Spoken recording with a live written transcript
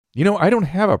I don't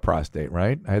have a prostate,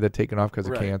 right? I had that taken off because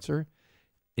of Right. cancer.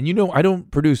 And I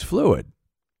don't produce fluid.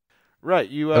 Right.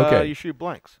 You Okay. you shoot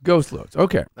blanks. Ghost loads.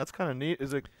 Okay. That's kind of neat.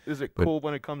 Is it But- cool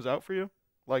when it comes out for you?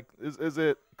 Like is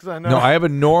it? Because I know. No, I have a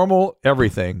normal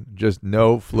everything, just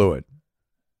no fluid.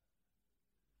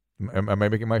 Am I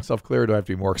making myself clear, or do I have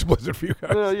to be more explicit for you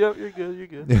guys? Yeah, you're good. You're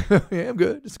good. Yeah, I'm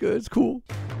good. It's good. It's cool.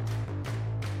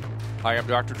 Hi, I'm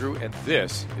Dr. Drew, and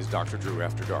this is Dr. Drew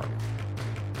After Dark.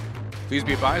 Please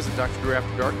be advised that Dr. Drew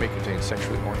After Dark may contain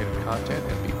sexually oriented content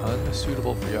and be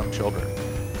unsuitable for young children.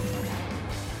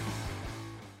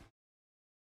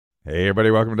 Hey, everybody.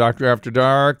 Welcome to Dr. After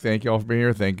Dark. Thank you all for being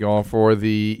here. Thank you all for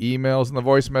the emails and the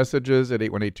voice messages at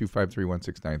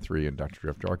 818-253-1693 and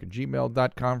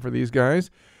drafterdark@gmail.com for these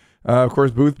guys. Of course,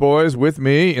 Booth Boys with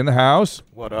me in the house.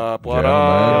 What up? What Gentlemen.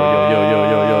 up?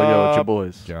 Yo, it's your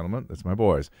boys. Gentlemen, that's my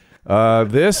boys.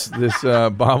 This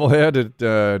bobblehead at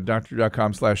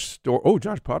drdrew.com/store. Oh,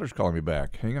 Josh Potter's calling me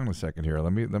back. Hang on a second here.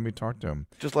 Let me talk to him.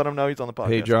 Just let him know he's on the podcast.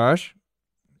 Hey, Josh.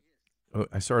 Oh,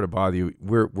 I sorry to bother you.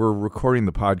 We're recording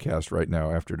the podcast right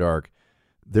now after dark.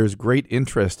 There's great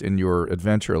interest in your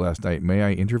adventure last night. May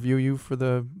I interview you for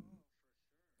the?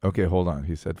 Okay, hold on.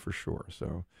 He said for sure.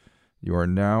 So you are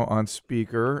now on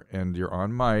speaker and you're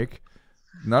on mic.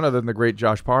 None other than the great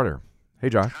Josh Potter. Hey,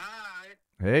 Josh. Hi.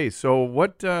 Hey, so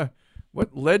what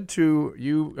led to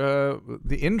you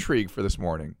the intrigue for this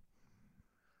morning?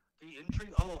 The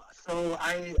intrigue. Oh, so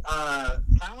I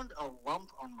found a lump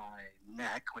on my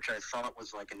neck, which I thought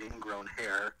was like an ingrown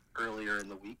hair earlier in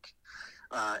the week.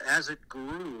 As it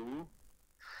grew,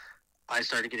 I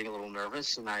started getting a little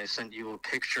nervous, and I sent you a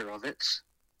picture of it.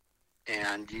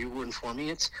 And you informed me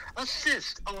it's a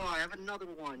cyst. Oh, I have another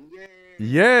one. Yay!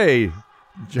 Yay!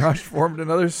 Josh formed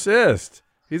another cyst.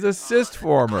 He's a cyst On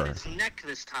former. its neck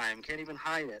this time. Can't even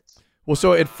hide it. Well,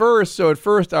 so at first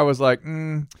I was like,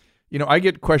 I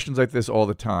get questions like this all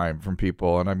the time from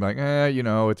people, and I'm like,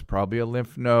 it's probably a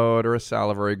lymph node or a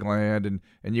salivary gland,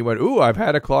 and you went, ooh, I've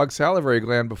had a clogged salivary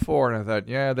gland before, and I thought,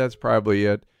 yeah, that's probably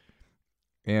it.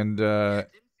 And I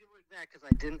didn't feel like that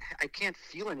because I can't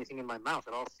feel anything in my mouth.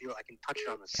 I can touch it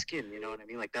on the skin. You know what I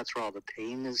mean? Like that's where all the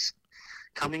pain is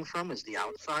coming from, is the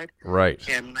outside. right,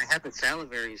 And when I had the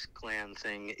salivary gland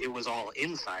thing, it was all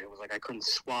inside. It was like I couldn't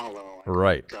swallow.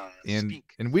 right. And Speak.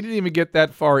 we didn't even get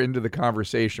that far into the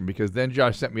conversation because then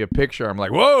Josh sent me a picture. I'm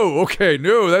like, whoa, okay,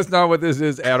 no, that's not what this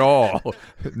is at all.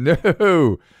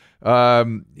 No.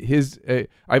 I'm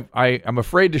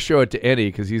afraid to show it to Eddie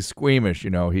because he's squeamish.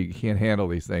 He can't handle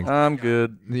these things. I'm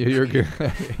good. You're good.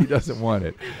 He doesn't want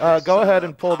it. Go ahead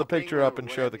and pull the Popping picture or up and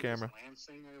show the whatever, camera.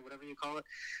 lancing or whatever you call it.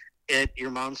 At your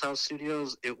mom's house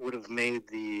studios, it would have made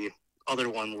the other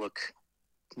one look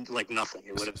like nothing.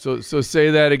 It would have. So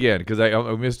say that again because I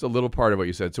missed a little part of what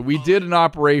you said. So we did an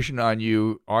operation on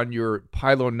you on your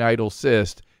pilonidal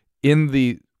cyst in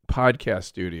the podcast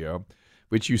studio,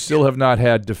 which you still have not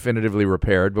had definitively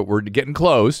repaired, but we're getting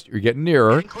close. You're getting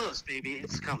nearer. Getting close, baby.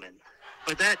 It's coming.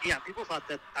 But people thought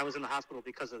that I was in the hospital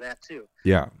because of that too.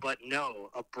 Yeah. But no,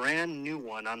 a brand new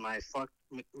one on my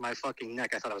fucking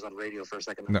neck. I thought I was on radio for a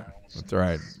second. No, that's all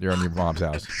right. You're on your mom's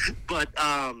house. But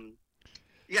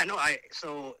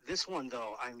so this one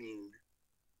though, I mean,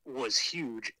 was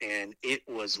huge and it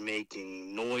was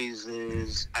making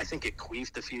noises. I think it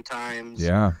queefed a few times.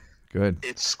 Yeah. Good.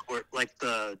 It squirt like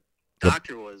the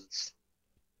doctor was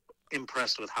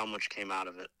impressed with how much came out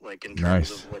of it, like in terms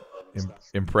Nice. of what stuff.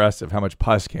 Impressive how much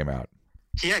pus came out.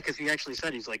 Yeah, because he actually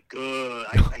said he's like good.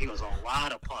 He goes a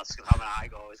lot of pus. I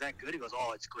go, is that good? He goes,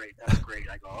 oh, it's great. That's great.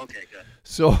 I go, okay, good.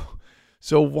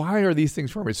 So why are these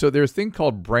things forming? So there's a thing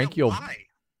called branchial. Why?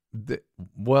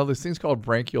 This thing's called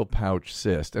branchial pouch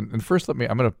cyst. And first, I'm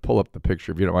going to pull up the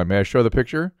picture if you don't mind. May I show the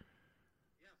picture?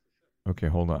 Yeah, for sure. Okay,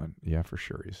 hold on. Yeah, for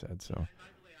sure. He said so. By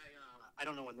the way, I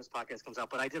don't know when this podcast comes out,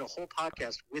 but I did a whole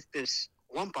podcast with this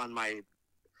lump on my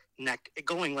neck,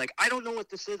 going like, I don't know what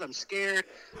this is. I'm scared.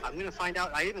 I'm gonna find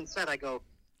out. I even said, I go.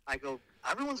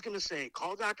 Everyone's gonna say,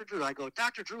 call Dr. Drew. I go,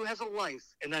 Dr. Drew has a life,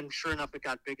 and then sure enough, it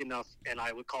got big enough, and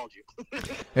I would called you.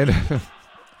 And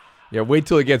yeah, wait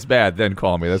till it gets bad, then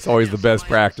call me. That's always the best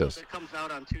practice. It comes out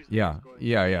on Tuesday.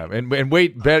 Yeah. And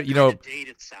wait,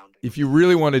 Dated sounding. if you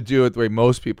really want to do it the way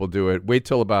most people do it, wait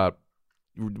till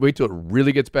it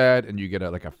really gets bad and you get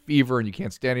a fever and you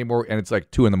can't stand anymore and it's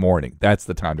like 2 a.m. That's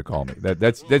the time to call me.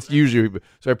 That's usually.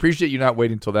 So I appreciate you not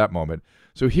waiting until that moment.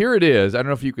 So here it is. I don't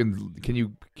know if you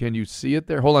can you see it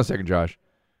there? Hold on a second, Josh.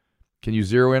 Can you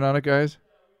zero in on it, guys?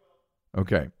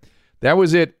 Okay. That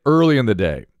was it early in the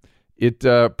day. It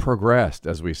progressed,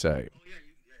 as we say. Oh, yeah,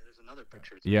 there's another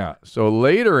picture. Yeah. So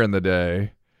later in the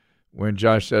day, when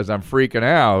Josh says, I'm freaking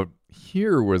out,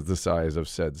 here was the size of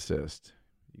said cyst.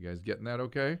 You guys getting that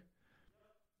okay?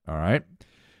 All right.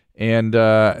 And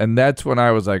that's when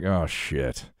I was like, oh,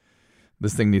 shit.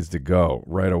 This thing needs to go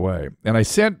right away. And I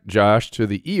sent Josh to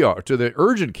the ER, to the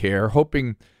urgent care,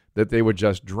 hoping that they would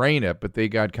just drain it, but they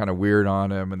got kind of weird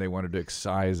on him, and they wanted to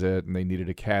excise it, and they needed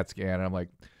a CAT scan. And I'm like,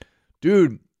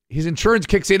 dude, his insurance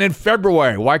kicks in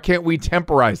February. Why can't we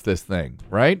temporize this thing,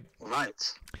 right?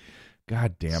 Right.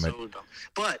 God damn it. So dumb.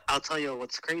 But I'll tell you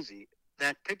what's crazy.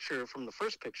 That picture from the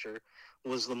first picture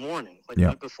was the morning, like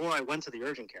Yeah. before I went to the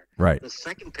urgent care. Right. The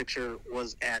second picture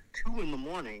was at 2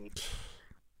 a.m.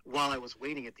 while I was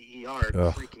waiting at the ER,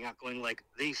 Ugh. freaking out, going like,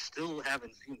 they still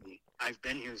haven't seen me. I've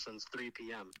been here since 3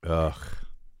 p.m. Ugh.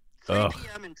 3 Ugh.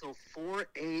 p.m. until 4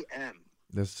 a.m.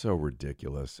 That's so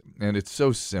ridiculous. And it's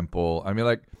so simple. I mean,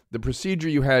 like, the procedure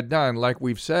you had done, like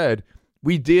we've said,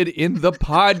 we did in the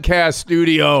podcast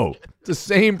studio. It's the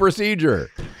same procedure.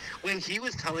 When he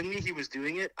was telling me he was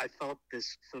doing it, I felt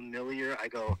this familiar. I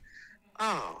go,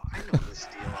 oh, I know this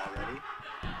deal already.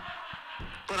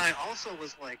 But I also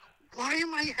was like, why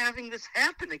am I having this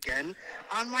happen again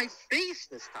on my face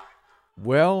this time?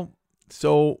 Well,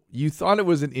 so you thought it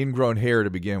was an ingrown hair to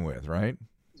begin with, right?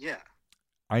 Yeah.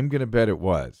 I'm going to bet it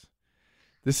was.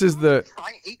 This is the...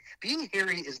 Being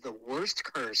hairy is the worst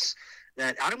curse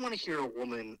that I don't want to hear a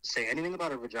woman say anything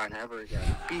about her vagina ever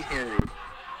again. Be hairy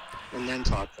and then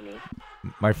talk to me.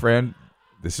 My friend,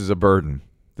 this is a burden.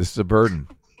 This is a burden.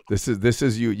 This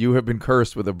is you. You have been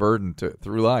cursed with a burden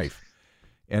through life.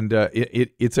 And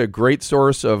it's a great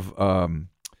source of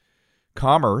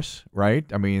commerce, right?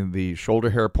 I mean, the shoulder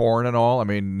hair porn and all. I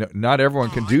mean, not everyone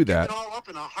can do that. I'd give it all up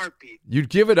in a heartbeat. You'd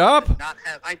give it up?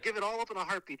 I'd give it all up in a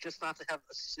heartbeat just not to have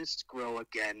a cyst grow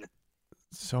again.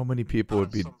 So many people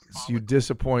would be. Some You follicle.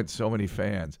 disappoint so many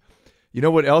fans. You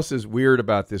know what else is weird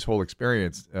about this whole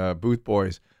experience, Booth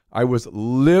Boys? I was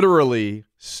literally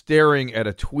staring at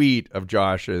a tweet of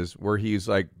Josh's where he's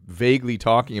like vaguely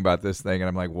talking about this thing, and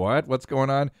I'm like, what? What's going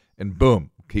on? And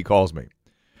boom, he calls me.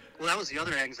 Well, that was the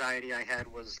other anxiety I had,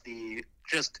 was the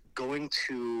just going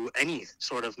to any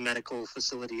sort of medical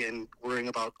facility and worrying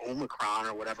about Omicron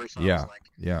or whatever. So I Yeah, was like,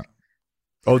 yeah.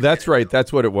 Oh, that's forget it. right.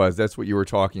 That's what it was. That's what you were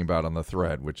talking about on the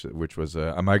thread, which was,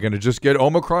 am I going to just get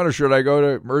Omicron or should I go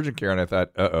to urgent care? And I thought,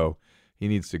 uh-oh, he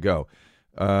needs to go.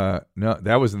 No,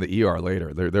 that was in the ER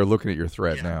later. They're looking at your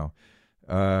thread Yeah.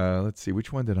 now. Let's see.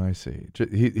 Which one did I see?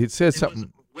 He says It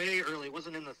something. was way early. It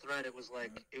wasn't in the thread. It was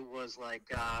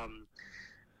like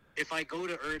if I go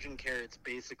to urgent care, it's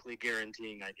basically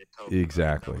guaranteeing I get COVID.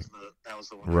 Exactly. That was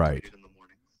the one Right. I tweeted in the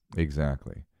morning.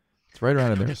 Exactly. It's right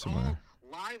around in there It's all somewhere.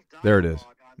 live There it is.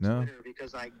 dialogue on No. Twitter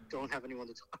because I don't have anyone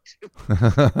to talk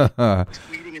to.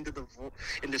 Tweeting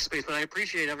into space, but I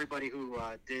appreciate everybody who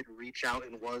did reach out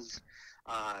and was,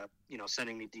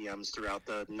 sending me DMs throughout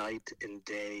the night and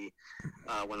day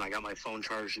when I got my phone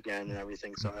charged again and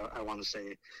everything. So I want to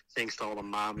say thanks to all the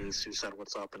mommies who said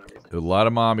what's up and everything. A lot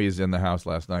of mommies in the house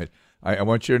last night. I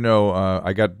want you to know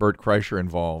I got Bert Kreischer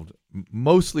involved,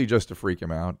 mostly just to freak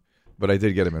him out, but I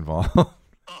did get him involved.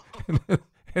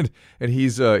 and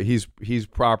he's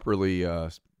properly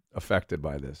affected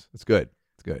by this. It's good.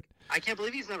 It's good. I can't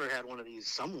believe he's never had one of these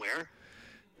somewhere.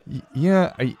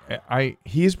 Yeah,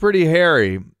 he's pretty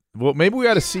hairy. Well, maybe we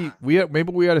ought to see. Maybe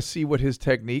we ought to see what his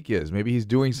technique is. Maybe he's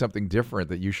doing something different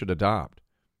that you should adopt.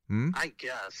 I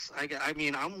guess. I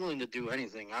mean, I'm willing to do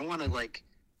anything. I want to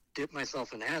dip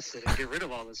myself in acid and get rid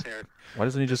of all this hair. Why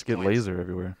doesn't he just get laser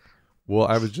everywhere? Well,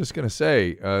 I was just going to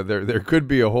say there could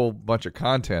be a whole bunch of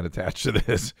content attached to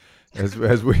this as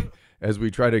we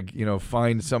try to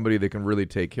find somebody that can really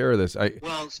take care of this.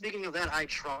 Well, speaking of that, I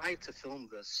tried to film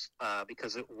this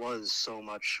because it was so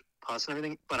much pus and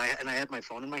everything. But I had my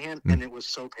phone in my hand, and it was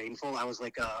so painful. I was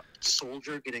like a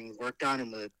soldier getting worked on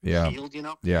in the field,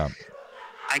 Yeah.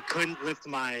 I couldn't lift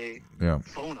my Yeah.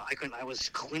 phone. I couldn't. I was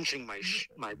clinching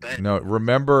my bed. No,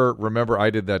 remember I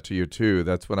did that to you too.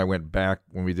 That's when I went back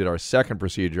when we did our second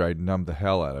procedure. I numbed the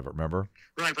hell out of it, remember?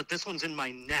 Right, but this one's in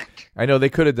my neck. I know they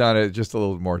could have done it just a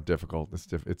little more difficult.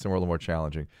 It's a little more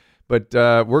challenging. But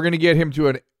we're going to get him to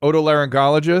an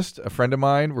otolaryngologist, a friend of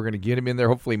mine. We're going to get him in there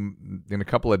hopefully in a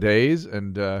couple of days.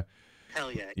 And Hell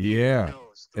yeah. Yeah.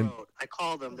 Nose, throat. I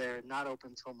called them. They're not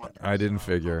open till Monday. I didn't so-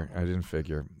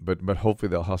 figure. But hopefully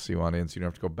they'll hustle you on in so you don't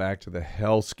have to go back to the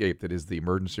hellscape that is the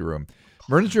emergency room.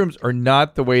 Emergency rooms are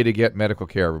not the way to get medical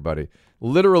care, everybody.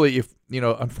 Literally, if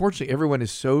unfortunately everyone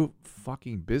is so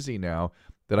fucking busy now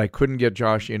that I couldn't get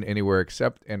Josh in anywhere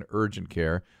except an urgent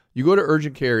care. You go to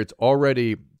urgent care, it's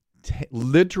already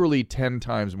literally 10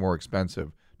 times more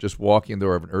expensive just walking in the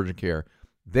door of an urgent care.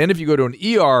 Then if you go to an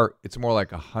ER, it's more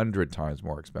like 100 times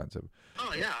more expensive.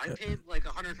 Oh yeah, I paid like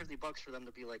 $150 for them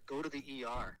to be like, go to the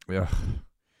ER. Yeah.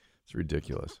 It's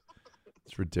ridiculous.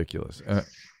 It's ridiculous.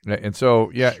 And so,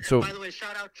 yeah. So, by the way,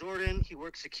 shout out Jordan. He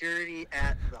works security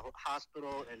at the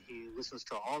hospital, and he listens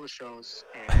to all the shows.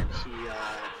 And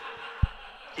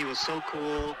he was so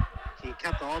cool. He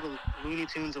kept all the Looney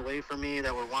Tunes away from me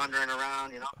that were wandering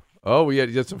around. oh, you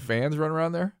had some fans running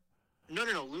around there? No,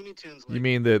 Looney Tunes. You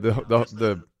mean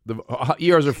the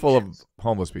ERs are full of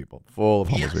homeless people, full of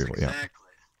homeless people. Exactly.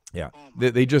 Yeah. Oh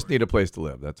They just need a place to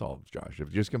live. That's all, Josh. If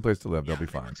you just get a place to live, they'll be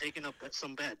fine. Taking up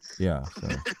some beds. Yeah. So.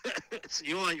 So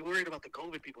you're worried about the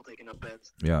COVID people taking up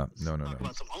beds. Yeah. No. Talk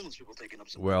about some homeless people taking up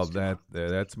some Well, beds.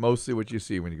 that's mostly what you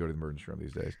see when you go to the emergency room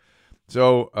these days.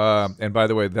 So, and by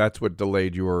the way, that's what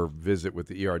delayed your visit with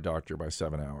the ER doctor by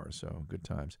 7 hours. So good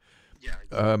times.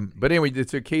 Yeah. But anyway,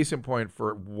 it's a case in point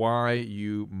for why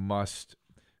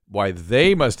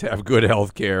they must have good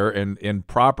health care and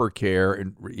proper care,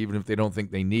 and even if they don't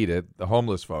think they need it, the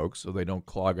homeless folks, so they don't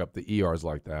clog up the ERs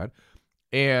like that.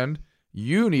 And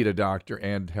you need a doctor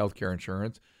and health care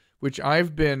insurance, which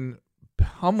I've been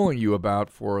pummeling you about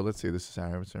for, let's see, that's how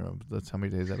many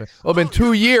days I've been. Well, it's been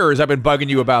 2 years I've been bugging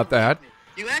you about that.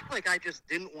 You act like I just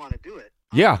didn't want to do it.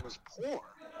 Yeah. I was poor.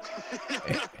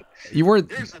 You weren't.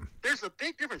 There's a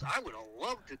big difference. I would have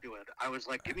loved to do it. I was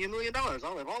like, give me $1 million. I'll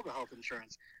have all the health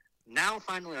insurance. Now,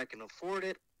 finally, I can afford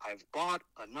it. I've bought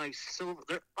a nice silver.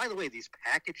 By the way, these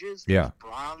packages, Yeah. there's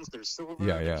bronze, there's silver,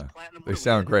 Yeah, there's yeah. platinum. They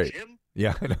sound great. Gym.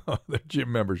 Yeah, I know. They're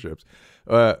gym memberships.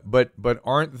 But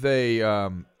aren't they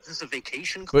Is this a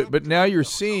vacation club? but now you're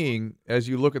seeing, as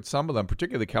you look at some of them,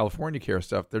 particularly the California care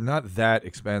stuff, they're not that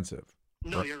expensive.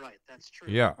 No, you're right. That's true.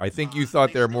 Yeah, I think you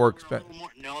thought they were more expensive.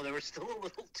 No, they were still a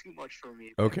little too much for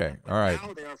me. Okay, But all right.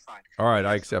 Now they are fine. All right,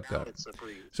 I So accept now that. It's a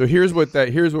breeze. So here's what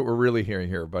we're really hearing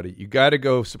here, buddy. You got to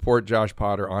go support Josh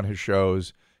Potter on his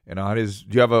shows and on his.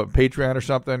 Do you have a Patreon or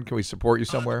something? Can we support you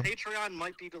somewhere? The Patreon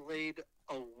might be delayed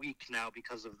a week now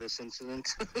because of this incident.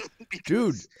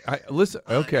 Dude, listen.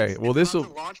 Okay, well this will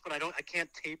launch, but I can't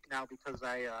tape now because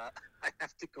I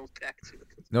have to go back to it.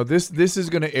 no. This is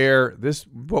going to air.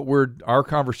 Our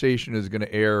conversation is going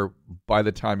to air by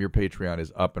the time your Patreon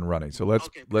is up and running. So let's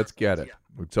get it.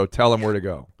 Yeah. So tell them where to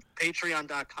go.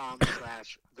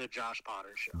 Patreon.com/The Josh Potter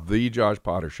Show. The Josh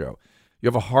Potter Show. You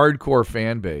have a hardcore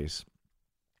fan base.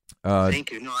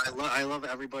 Thank you. No, I love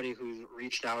everybody who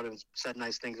reached out and said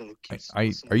nice things. And keeps Are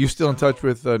listening you to still the in show. touch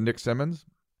with Nick Simmons?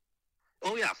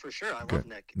 Oh yeah, for sure. I Good. love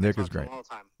Nick. Nick I is talk to him great. all the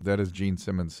time. That is Gene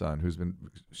Simmons' son, who's been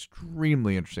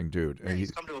extremely interesting dude. Yeah,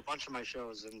 he's come to a bunch of my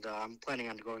shows, and I'm planning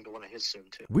on going to one of his soon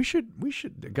too. We should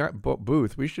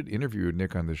Booth. We should interview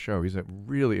Nick on the show. He's a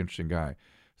really interesting guy,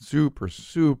 super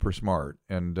smart,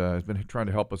 and has been trying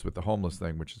to help us with the homeless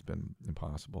thing, which has been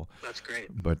impossible. That's great.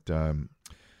 But so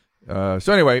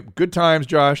anyway, good times,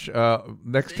 Josh.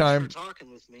 Next Thanks time, for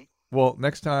talking with me. well,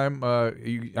 next time,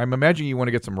 I'm imagining you want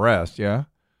to get some rest, yeah.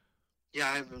 Yeah,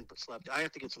 I haven't slept. I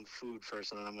have to get some food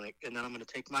first, and then I'm gonna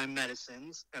take my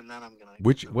medicines, and then I'm gonna.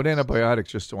 What antibiotics?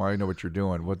 Just so I know what you're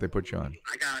doing. What they put you on?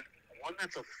 I got one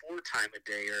that's a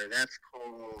 4-time-a-dayer. That's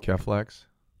called Keflex.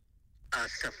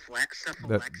 Cephalexis.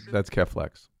 That's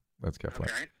Keflex. That's Keflex.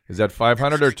 Okay. Is that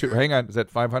 500 or two? Hang on. Is that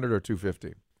 500 or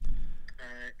 250?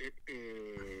 It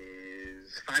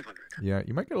is 500. Yeah,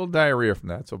 you might get a little diarrhea from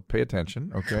that, so pay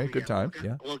attention. Okay, good Yeah, times. okay.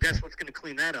 Yeah. Well, guess what's gonna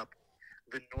clean that up?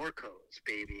 The Norcos,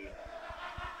 baby.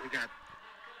 We got.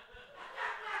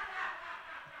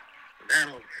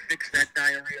 That'll fix that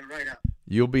diarrhea right up.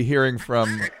 You'll be hearing from.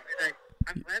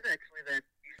 I'm glad actually that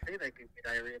you say that gives me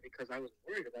diarrhea because I was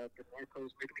worried about the Norcos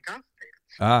making me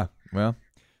constipated. Well,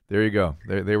 there you go.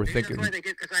 They were Maybe thinking. that's why they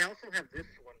get, because I also have this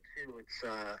one too. It's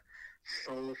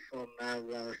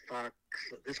sulfamalofox.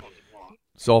 This one's long.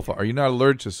 Sulfa. Are you not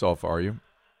allergic to sulfa? Are you?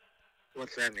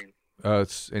 What's that mean?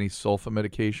 Any sulfa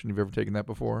medication? You've ever taken that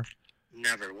before?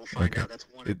 Never. We'll find Okay. out. That's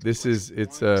one. It's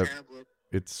tablet.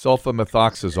 it's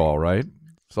sulfamethoxazole, right?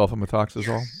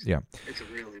 Sulfamethoxazole. Yes. Yeah. It's a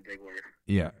really big word.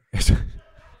 Yeah. It's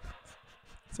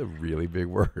a really big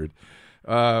word.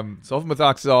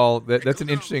 Sulfamethoxazole. That's an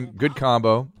interesting, good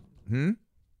combo. The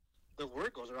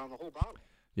word goes around the whole bottle.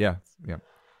 Yeah.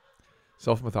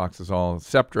 Sulfamethoxazole,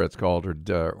 Septra, it's called, or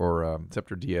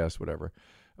Septra DS, whatever.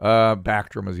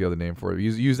 Bactrim is the other name for it.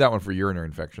 Use that one for urinary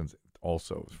infections,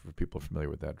 also for people familiar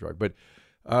with that drug. But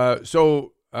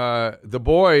so the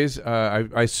boys, I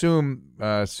assume,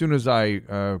 as soon as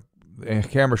the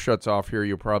camera shuts off here,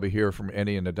 you'll probably hear from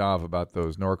Eddie and Nadav about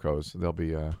those Norcos. They'll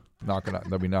be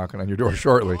knocking on your door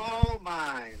shortly. Oh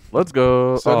my! Let's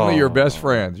go. Suddenly, Oh. your best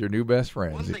friends, your new best One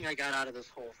friends. thing I got out of this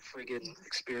whole friggin'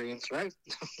 experience, right?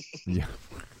 Yeah.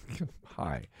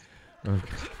 Hi. Okay.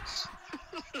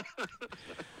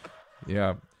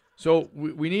 Yeah. So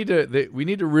we need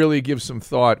to really give some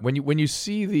thought when you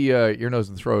see the ear, nose,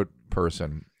 and throat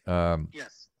person.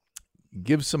 Yes.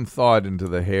 Give some thought into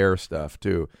the hair stuff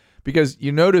too, because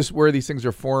you notice where these things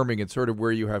are forming. It's sort of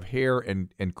where you have hair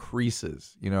and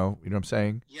creases. You know what I'm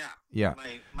saying? Yeah. Yeah.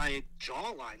 My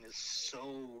jawline is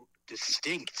so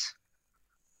distinct.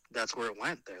 That's where it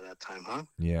went there that time, huh?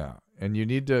 Yeah, and you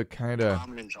need to kind of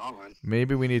Dominant jawline.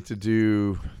 maybe we need to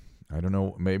do. I don't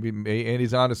know. Maybe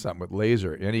Andy's onto something with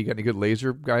laser. Andy, you got any good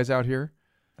laser guys out here?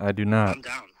 I do not. I'm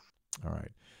down. All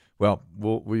right. Well,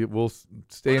 we'll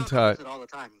stay in I touch. use it all the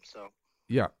time, so.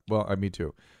 Yeah. Well, me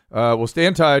too. We'll stay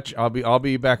in touch. I'll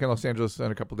be back in Los Angeles in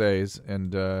a couple days,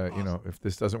 and Awesome. if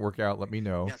this doesn't work out, let me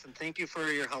know. Yes, and thank you for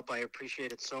your help. I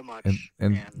appreciate it so much.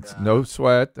 And no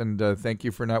sweat. And thank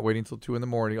you for not waiting until 2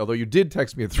 a.m. Although you did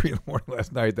text me at 3 a.m.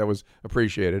 last night, that was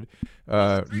appreciated.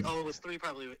 it was 3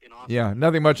 probably in Austin. Yeah,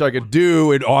 nothing much I could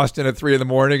do in Austin at 3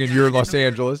 a.m. and you're in Los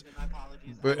Angeles. My apologies.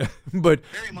 But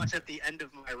Very much at the end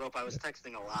of my rope, I was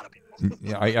texting a lot of people.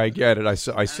 yeah, I get it. I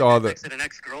saw I the. texted an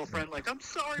ex-girlfriend like, "I'm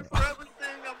sorry for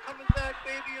everything. I'm coming back,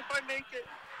 baby, if I make it."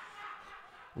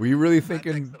 Were you really I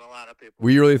thinking? texted a lot of people. Were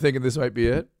you really thinking this might be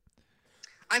it?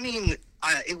 I mean,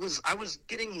 I was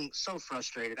getting so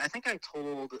frustrated. I think I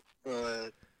told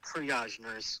the triage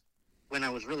nurse when I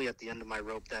was really at the end of my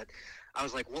rope that I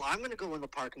was like, well, I'm going to go in the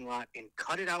parking lot and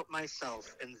cut it out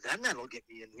myself, and then that'll get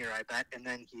me in here, I bet. And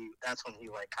then that's when he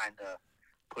like kind of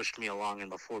pushed me along in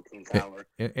the 14th hour.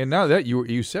 And now that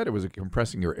you said it was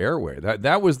compressing your airway.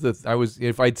 That was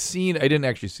if I'd seen, I didn't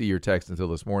actually see your text until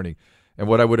this morning. And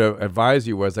what I would advise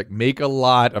you was like make a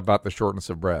lot about the shortness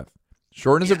of breath.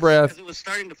 Shortness of breath. Because it was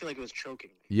starting to feel like it was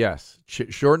choking me. Yes.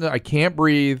 Shortness. I can't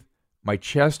breathe. My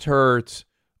chest hurts,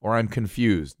 or I'm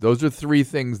confused. Those are 3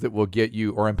 things that will get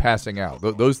you, or I'm passing out.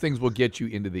 Those things will get you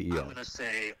into the ER. I'm going to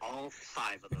say all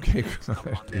 5 of them. Okay,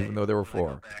 even though there were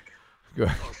 4. Good. Or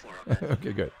 4 of them.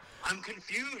 Okay, good. I'm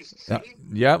confused. See?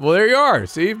 Yeah, well, there you are.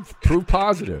 See? Proof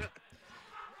positive.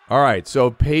 All right,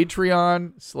 so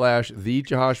Patreon/The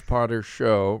Josh Potter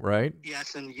Show, right?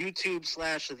 Yes, and YouTube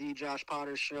 / The Josh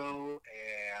Potter Show.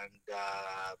 And,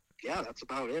 yeah, that's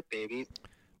about it, baby.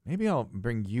 Maybe I'll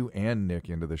bring you and Nick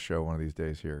into the show one of these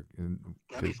days here.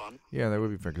 That'd be fun. Yeah, that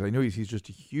would be fun, because I know he's just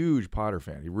a huge Potter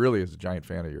fan. He really is a giant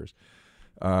fan of yours.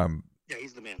 Yeah,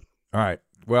 he's the man. All right.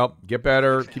 Well, get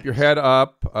better. Keep your head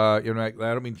up. I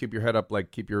don't mean keep your head up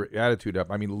like keep your attitude up.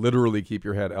 I mean literally keep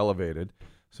your head elevated.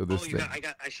 So this thing.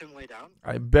 I shouldn't lay down?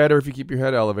 Better if you keep your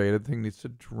head elevated. The thing needs to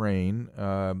drain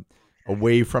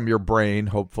away from your brain,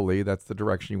 hopefully. That's the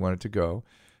direction you want it to go.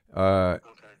 Okay.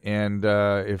 And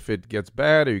if it gets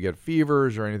bad or you get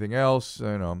fevers or anything else,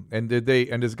 and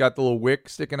it's got the little wick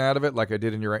sticking out of it like I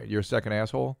did in your second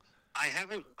asshole?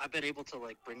 I've been able to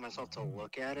like bring myself to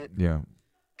look at it. Yeah.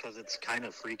 Because it's kind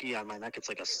of freaky on my neck. It's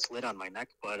like a slit on my neck,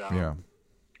 but yeah.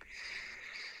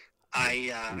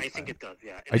 I think it does.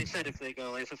 Yeah, and they said if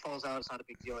it falls out, it's not a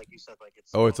big deal. Like you said, like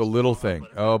it's. Oh, it's a little thing.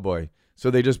 Oh boy. So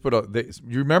they just put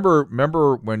you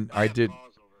remember when I did?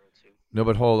 No,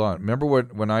 but hold on. Remember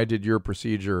when I did your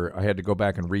procedure? I had to go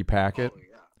back and repack it. Oh, yeah.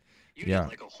 You did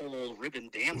like a whole ribbon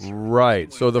dance.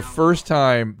 Right. So the first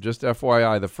time, just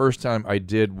FYI, the first time I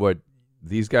did what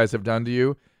these guys have done to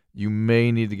you, you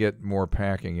may need to get more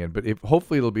packing in. But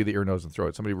hopefully it'll be the ear, nose, and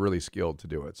throat. Somebody really skilled to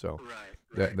do it. So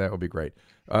that would be great.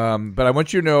 But I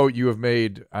want you to know you have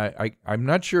made. I'm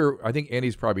not sure. I think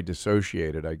Andy's probably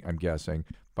dissociated. I'm guessing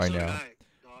by now.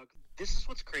 This is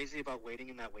what's crazy about waiting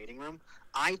in that waiting room.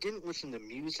 I didn't listen to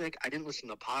music. I didn't listen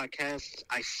to podcasts.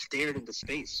 I stared into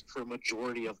space for a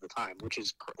majority of the time, which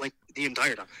is like the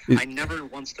entire time. I never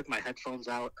once took my headphones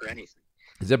out or anything.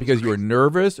 Is that because you were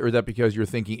nervous, or is that because you're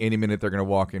thinking any minute they're going to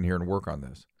walk in here and work on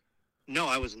this? No,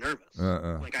 I was nervous.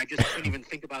 Like I just couldn't even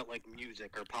think about like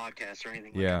music or podcasts or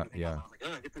anything. Yeah. I was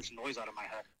like, get this noise out of my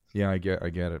head. Yeah, I get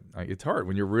it. It's hard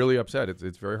when you're really upset.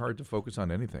 It's very hard to focus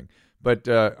on anything. But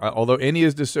although Annie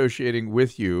is dissociating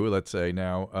with you, let's say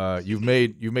now, you've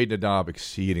made Nadab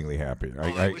exceedingly happy.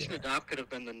 I wish Nadab could have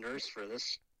been the nurse for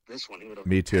this one. He would have.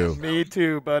 Me too. Me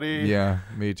too, buddy. Yeah,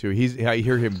 me too. I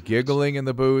hear him giggling in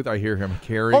the booth. I hear him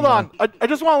carrying. Hold on. I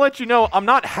just want to let you know I'm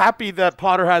not happy that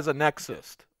Potter has a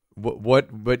nexus.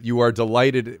 But you are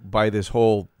delighted by this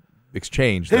whole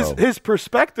exchange, though. His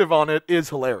perspective on it is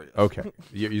hilarious. Okay.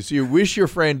 You wish your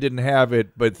friend didn't have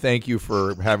it, but thank you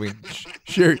for having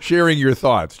sharing your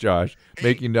thoughts, Josh,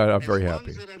 making Nadab very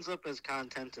happy. As long as it ends up as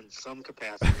content in some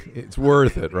capacity. It's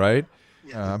worth it, right?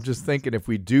 Yes. I'm just thinking if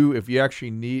you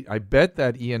actually need, I bet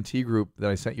that ENT group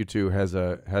that I sent you to has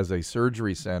a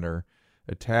surgery center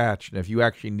attached, and if you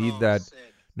actually need that, sick.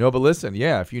 No, but listen,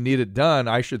 if you need it done,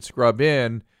 I should scrub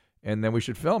in, and then we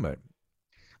should film it.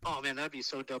 Oh man, that'd be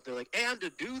so dope. They're like, and to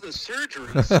do the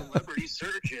surgery, celebrity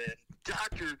surgeon,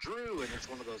 Dr. Drew, and it's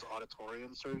one of those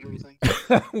auditorium surgery things.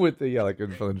 With the like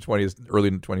from the 20th, early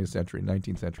 20th century,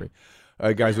 19th century,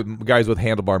 guys with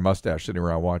handlebar mustache sitting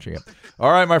around watching it.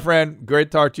 All right, my friend, great to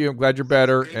talk to you. I'm glad you're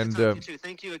better. Great And to talk to you too.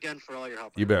 Thank you again for all your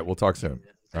help. you bet. We'll talk soon.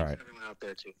 Thanks All right. to everyone out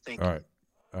there too. Thank All you. right.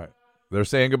 All right. They're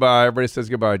saying goodbye. Everybody says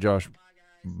goodbye, Josh.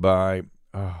 Bye.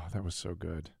 Oh, that was so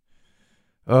good.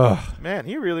 Oh, Man,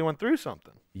 he really went through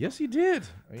something. yes, he did.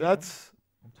 That's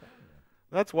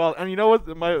wild. And you know what?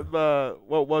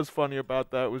 What was funny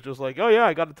about that was just like, oh yeah,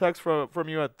 I got a text from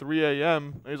you at 3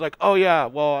 a.m. And he's like, oh yeah,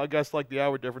 well I guess like the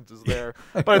hour difference is there,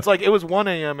 but it's like it was 1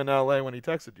 a.m. in L.A. when he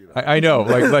texted you that. I know.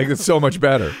 Like it's so much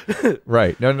better.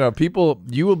 Right. No. People,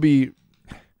 you will be.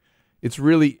 It's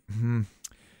really.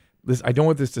 This. I don't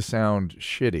want this to sound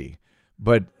shitty,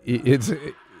 but it's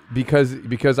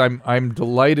because I'm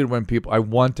delighted when people. I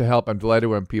want to help. I'm delighted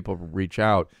when people reach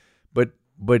out, but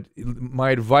my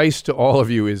advice to all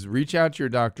of you is reach out to your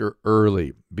doctor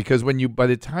early, because by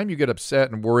the time you get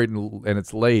upset and worried and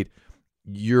it's late,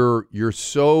 you're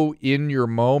so in your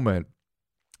moment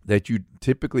that you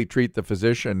typically treat the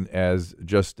physician as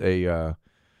just a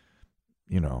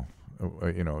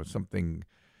something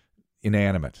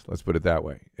inanimate. Let's put it that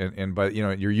way. And but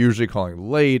you're usually calling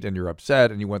late and you're upset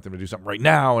and you want them to do something right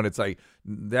now, and it's like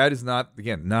that is not good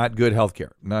healthcare.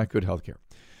 Not good healthcare.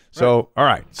 So, all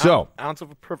right. So, ounce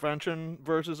of prevention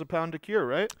versus a pound of cure,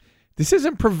 right? this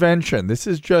isn't prevention. This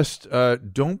is just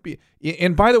don't be.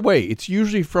 And by the way, it's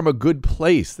usually from a good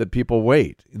place that people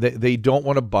wait. They don't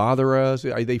want to bother us.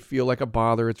 They feel like a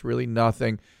bother. It's really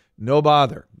nothing. No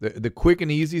bother. The quick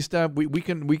and easy stuff.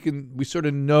 We sort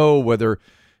of know whether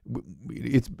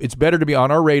it's better to be on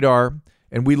our radar,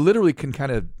 and we literally can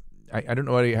kind of. I don't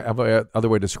know any other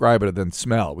way to describe it than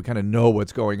smell. We kind of know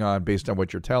what's going on based on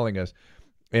what you're telling us.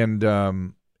 And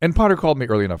Potter called me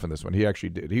early enough in this one. He actually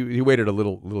did. He waited a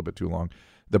little bit too long.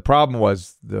 The problem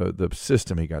was the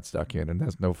system he got stuck in, and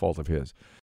that's no fault of his.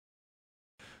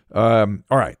 All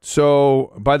right.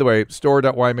 So, by the way,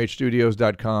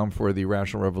 store.ymhstudios.com for the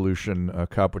Rational Revolution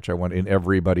cup, which I want in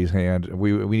everybody's hand.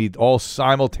 We need all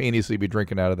simultaneously be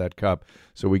drinking out of that cup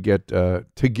so we get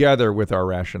together with our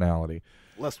rationality.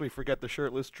 Lest we forget the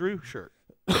Shirtless Drew shirt.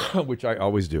 Which I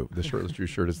always do. The Shirtless Drew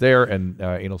shirt is there, and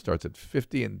anal starts at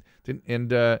 50. And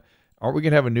aren't we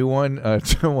gonna have a new one?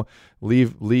 To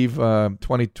leave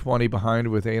 2020 behind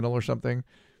with anal or something?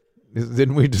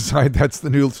 Didn't we decide that's the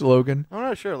new slogan? I'm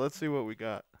not sure. Let's see what we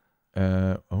got.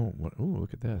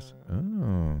 Look at this.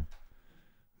 Oh,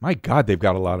 my God, they've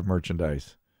got a lot of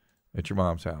merchandise at your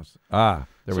mom's house. There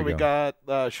we go. So we got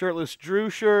Shirtless Drew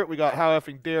shirt. We got How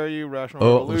Effing Dare You,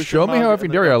 Rational Revolution. Show me How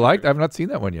Effing Dare You. I have not seen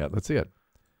that one yet. Let's see it.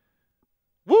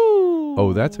 Woo!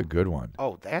 Oh, that's a good one.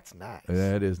 Oh, that's nice.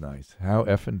 That is nice. How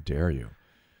effing dare you?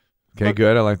 Okay,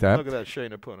 good. I like that. Look at that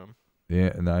Shayna Punim.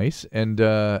 Yeah, nice.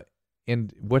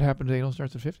 And what happened to Anal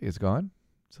Starts at 50? It's gone?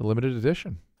 It's a limited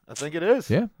edition. I think it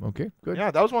is. Yeah, okay, good. Yeah,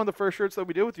 that was one of the first shirts that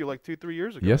we did with you like 2-3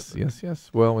 years ago.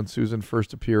 Yes. Well, when Susan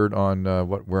first appeared on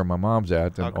Where My Mom's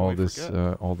At, and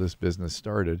all this business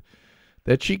started,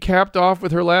 that she capped off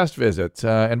with her last visit.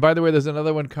 And by the way, there's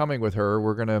another one coming with her.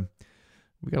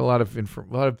 We got a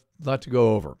lot to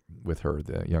go over with her,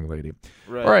 the young lady.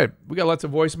 Right. All right, we got lots of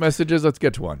voice messages. Let's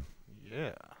get to one.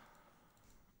 Yeah.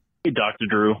 Hey, Dr.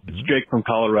 Drew. It's Jake from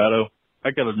Colorado. I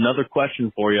got another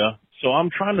question for you. So I'm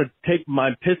trying to take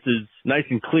my pisses nice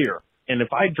and clear. And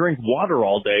if I drink water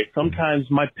all day, sometimes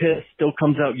my piss still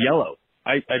comes out yellow.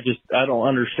 I don't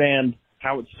understand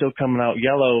how it's still coming out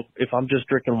yellow if I'm just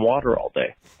drinking water all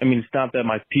day. I mean, it's not that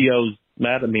my PO's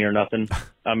mad at me or nothing.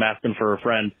 I'm asking for a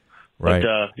friend. Right.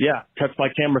 But, touch my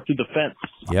camera through the fence.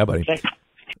 Yeah, buddy. Thanks.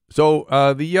 So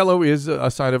the yellow is a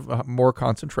sign of more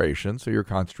concentration. So you're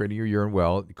concentrating your urine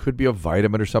well. It could be a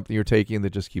vitamin or something you're taking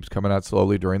that just keeps coming out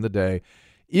slowly during the day.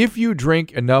 If you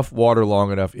drink enough water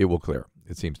long enough, it will clear,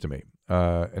 it seems to me.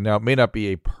 And now it may not be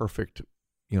a perfect,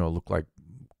 look like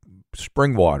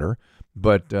spring water,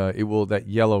 but it will. That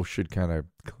yellow should kind of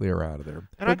clear out of there.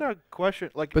 And I got a question.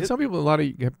 But some people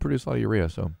produce a lot of urea.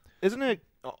 So isn't it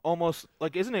almost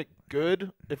isn't it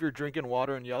good if you're drinking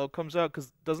water and yellow comes out?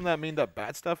 Because doesn't that mean that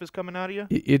bad stuff is coming out of you?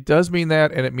 It does mean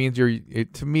that, and it means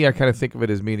to me, I kind of think of it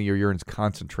as meaning your urine's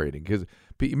concentrating. Because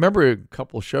remember a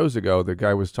couple shows ago, the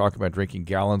guy was talking about drinking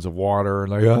gallons of water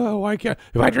and why can't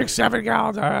if I drink 7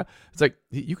 gallons? It's like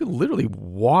you can literally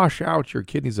wash out your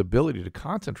kidney's ability to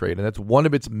concentrate, and that's one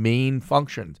of its main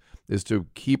functions is to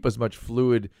keep as much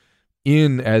fluid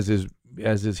in as is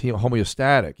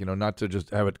homeostatic, not to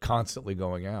just have it constantly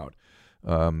going out.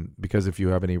 Because if you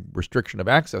have any restriction of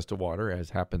access to water, as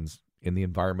happens in the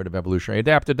environment of evolutionary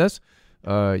adaptedness,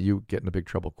 you get into big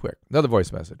trouble quick. Another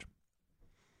voice message.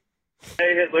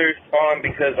 Hey, Hitler's on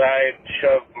because I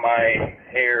shoved my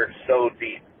hair so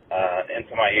deep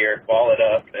into my ear, ball it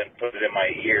up, and put it in my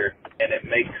ear, and it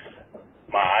makes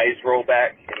my eyes roll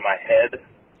back in my head,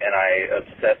 and I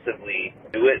obsessively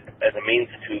do it as a means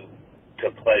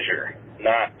to pleasure.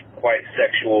 Not quite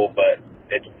sexual, but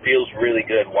it feels really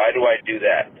good. Why do I do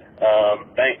that?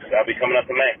 Thanks. I'll be coming up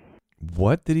in May.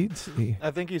 What did he say?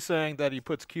 I think he's saying that he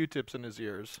puts Q-tips in his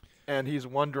ears, and he's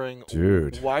wondering,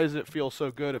 Dude, why does it feel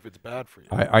so good if it's bad for you?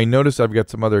 I noticed I've got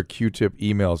some other Q-tip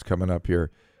emails coming up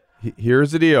here.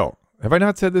 Here's the deal. Have I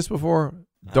not said this before?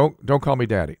 Don't call me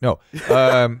daddy. No.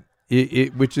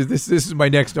 Which is this is my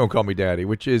next don't call me daddy,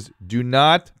 which is do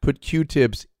not put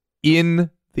Q-tips in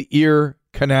the ear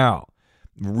canal.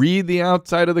 Read the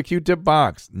outside of the Q-tip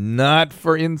box, not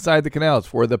for inside the canal. It's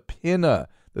for the pinna,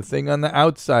 the thing on the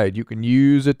outside. You can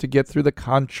use it to get through the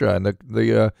concha and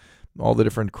the all the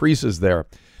different creases there.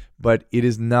 But it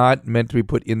is not meant to be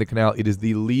put in the canal. It is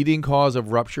the leading cause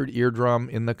of ruptured eardrum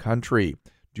in the country.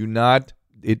 Do not,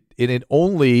 it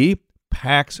only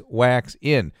packs wax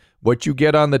in. What you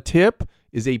get on the tip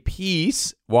is a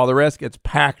piece while the rest gets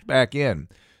packed back in.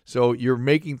 So you're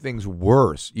making things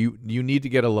worse. You need to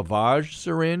get a lavage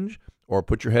syringe or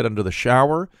put your head under the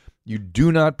shower. You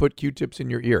do not put Q-tips in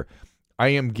your ear. I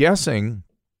am guessing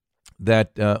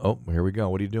that, here we go.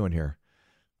 What are you doing here?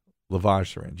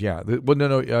 Lavage syringe. Yeah. Ear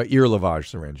lavage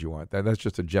syringe you want. That's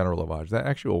just a general lavage. That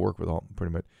actually will work with all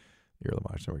pretty much ear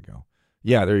lavage. There we go.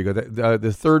 Yeah, there you go.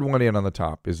 The third one in on the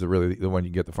top is really the one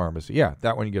you get at the pharmacy. Yeah,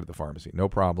 that one you get at the pharmacy. No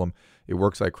problem. It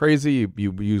works like crazy.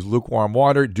 You use lukewarm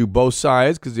water. Do both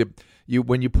sides because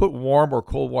when you put warm or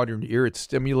cold water in your ear, it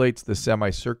stimulates the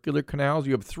semicircular canals.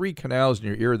 You have 3 canals in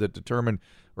your ear that determine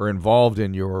or involved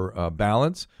in your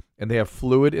balance, and they have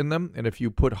fluid in them. And if you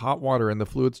put hot water in, the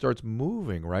fluid starts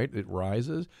moving, right? It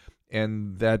rises,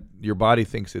 and that your body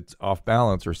thinks it's off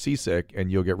balance or seasick,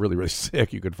 and you'll get really, really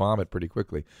sick. You could vomit pretty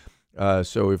quickly.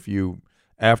 So if you,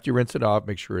 after you rinse it off,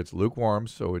 make sure it's lukewarm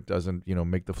so it doesn't,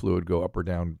 make the fluid go up or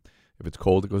down. If it's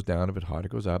cold, it goes down. If it's hot,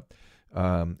 it goes up.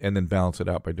 And then balance it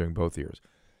out by doing both ears.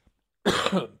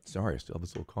 Sorry, I still have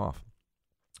this little cough.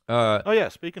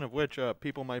 Speaking of which,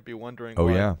 people might be wondering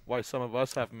why some of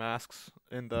us have masks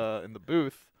in the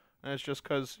booth, and it's just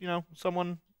because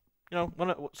someone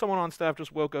on staff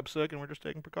just woke up sick, and we're just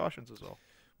taking precautions is all.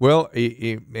 Well,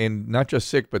 and not just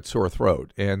sick, but sore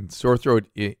throat. And sore throat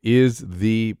is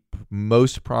the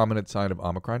most prominent sign of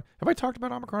Omicron. Have I talked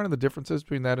about Omicron and the differences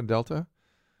between that and Delta?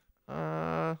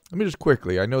 Let me just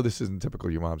quickly. I know this isn't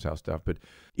typical your mom's house stuff, but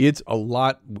it's a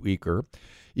lot weaker.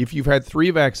 If you've had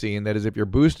 3 vaccines, that is, if you're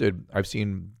boosted, I've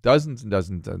seen dozens and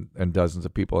dozens and dozens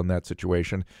of people in that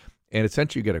situation, and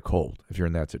essentially you get a cold if you're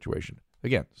in that situation.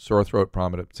 Again, sore throat,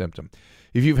 prominent symptom.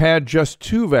 If you've had just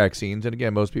 2 vaccines, and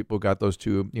again, most people got those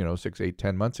 2, 6, 8,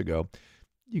 10 months ago,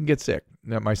 you can get sick.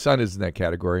 Now, my son is in that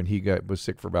category, and he was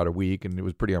sick for about a week, and it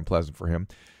was pretty unpleasant for him.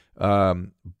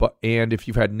 And if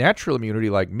you've had natural immunity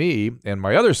like me and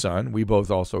my other son, we both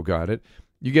also got it.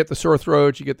 You get the sore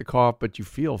throat, you get the cough, but you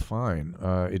feel fine.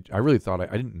 I really thought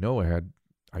I didn't know I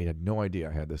had no idea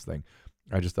I had this thing.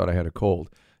 I just thought I had a cold.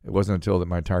 It wasn't until that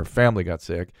my entire family got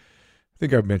sick. I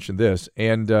think I've mentioned this,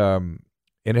 and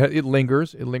it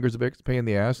lingers. It lingers a bit. It's a pain in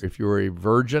the ass. If you're a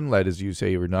virgin, that is, you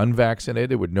say you're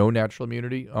unvaccinated with no natural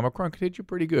immunity, Omicron could hit you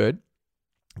pretty good.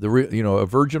 A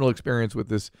virginal experience with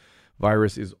this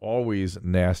virus is always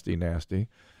nasty, nasty.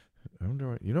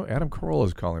 Adam Carolla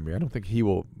is calling me. I don't think he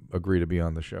will agree to be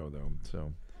on the show, though.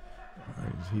 So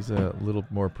he's a little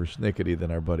more persnickety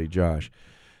than our buddy Josh.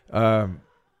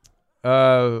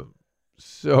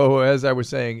 So as I was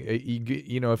saying,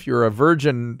 if you're a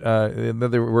virgin, in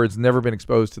other words, never been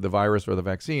exposed to the virus or the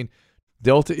vaccine,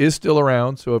 Delta is still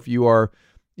around. So if you are,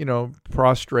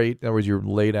 prostrate, in other words, you're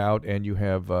laid out and you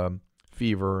have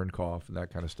fever and cough and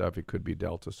that kind of stuff, it could be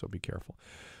Delta. So be careful.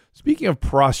 Speaking of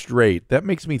prostrate, that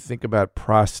makes me think about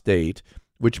prostate,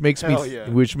 which makes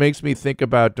me think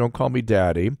about don't call me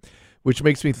daddy, which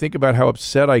makes me think about how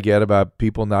upset I get about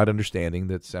people not understanding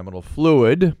that seminal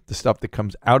fluid, the stuff that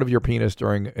comes out of your penis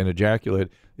during an ejaculate,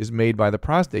 is made by the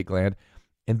prostate gland.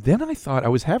 And then I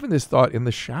was having this thought in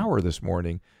the shower this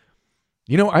morning.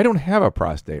 I don't have a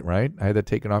prostate, right? I had that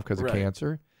taken off because of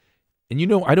cancer. And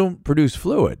I don't produce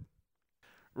fluid.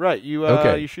 Right,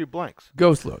 you shoot blanks.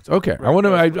 Ghost loads. Okay,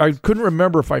 right, I couldn't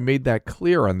remember if I made that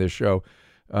clear on this show.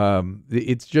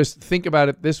 It's just, think about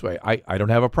it this way. I don't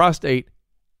have a prostate.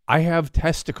 I have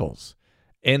testicles,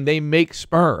 and they make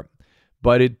sperm,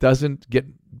 but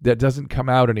that doesn't come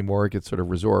out anymore. It gets sort of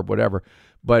resorbed, whatever.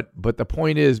 But the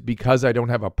point is, because I don't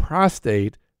have a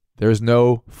prostate, there's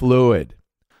no fluid.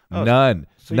 Oh, None.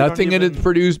 so you don't Nothing in it even-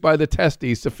 produced by the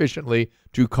testes sufficiently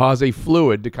to cause a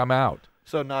fluid to come out.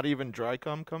 So not even dry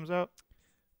cum comes out?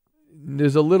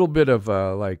 There's a little bit of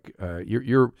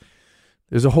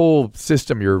there's a whole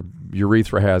system your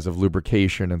urethra has of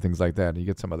lubrication and things like that, and you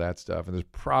get some of that stuff. And there's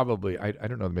probably I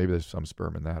don't know, maybe there's some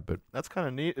sperm in that, but That's kind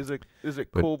of neat. Is it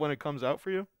But- cool when it comes out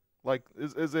for you? Like,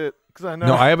 is it? Because I know.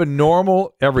 no, I have a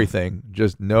normal everything,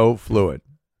 just no fluid.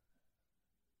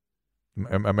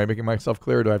 Am I making myself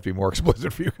clear? Or do I have to be more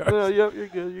explicit for you guys? Yep, you're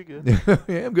good. You're good.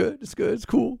 Yeah, I'm good. It's good. It's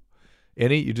cool.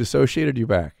 Any, you dissociated? You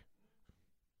back?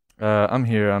 I'm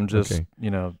here. I'm just, Okay.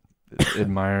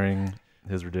 admiring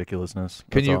his ridiculousness.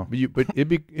 Can That's you? all. But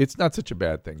it's not such a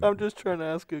bad thing. I'm just trying to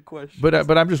ask a question.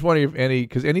 But I'm just wondering if any,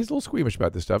 because Annie's a little squeamish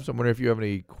about this stuff. So I'm wondering if you have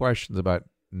any questions about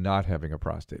not having a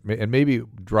prostate, and maybe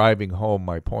driving home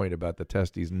my point about the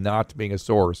testes not being a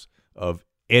source of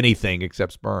anything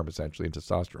except sperm, essentially, and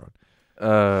testosterone.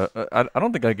 I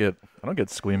don't think I don't get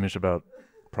squeamish about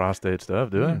prostate stuff,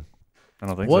 do I? I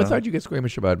don't think Well, I so. thought you get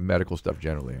squeamish about medical stuff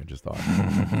generally. I just thought.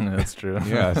 That's true.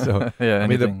 Yeah. So yeah. I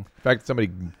mean, the Anything. fact that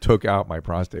somebody took out my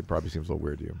prostate probably seems a little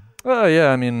weird to you. Well, yeah.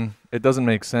 I mean, it doesn't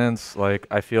make sense. Like,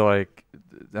 I feel like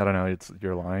I don't know.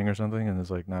 You're lying or something, and it's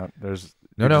like not. There's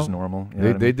No, you're no. just normal. You know They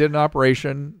what I they mean? did an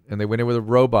operation and they went in with a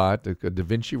robot, a Da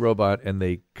Vinci robot, and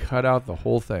they cut out the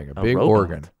whole thing, a big robot?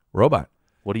 organ. Robot.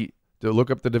 What do you? Look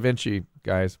up the Da Vinci,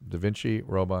 guys. Da Vinci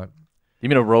robot. You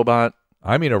mean a robot?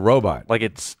 I mean a robot. Like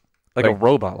it's like a Like-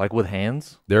 robot, like with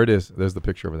hands? There it is. There's the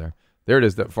picture over there. There it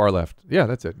is, that far left. Yeah,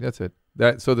 that's it. That's it.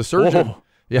 So the surgeon. Whoa.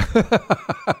 Yeah.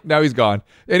 Now he's gone.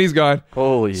 And he's gone.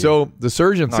 Holy. So the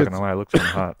surgeon not sits. gonna lie, it looks kind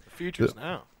of hot. Future's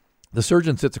now. The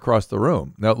surgeon sits across the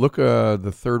room. Now look,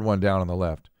 the third one down on the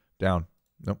left. Down.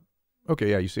 Nope.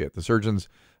 Okay, yeah, you see it. The surgeon's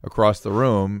across the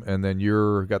room, and then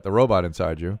you're got the robot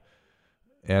inside you.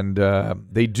 And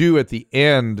they do at the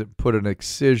end put an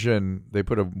excision. They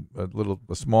put a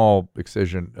small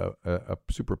excision, a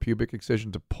suprapubic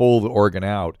excision to pull the organ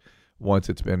out once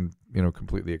it's been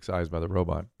completely excised by the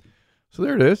robot. So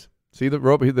there it is. See the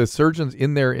robot. The surgeon's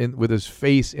in there with his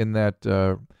face in that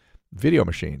video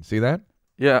machine. See that?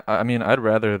 Yeah, I mean, I'd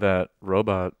rather that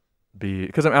robot be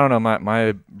because I don't know.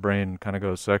 My brain kind of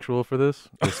goes sexual for this.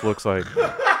 This looks like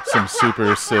some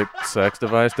super sick sex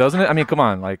device, doesn't it? I mean, come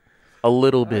on, like a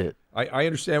little bit. I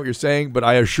understand what you're saying, but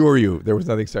I assure you there was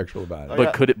nothing sexual about it. Oh, But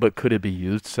yeah. could it be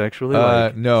used sexually?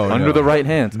 Like, No, under no. the right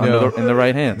hands. No. In the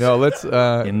right hands. No, let's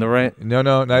In the right. no,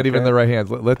 not even Okay. the right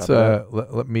hands. Let's Copy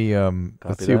that. let me let's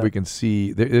Copy see if that. we can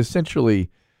see. There, essentially,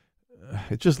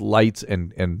 it's just lights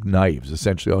and knives.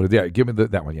 Essentially, oh, yeah. Give me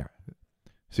that one. Yeah.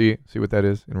 See what that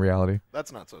is in reality.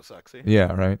 That's not so sexy.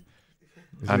 Yeah, right.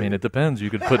 I mean, it depends. You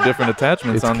could put different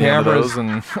attachments It's on the end of cameras. those,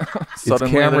 and It's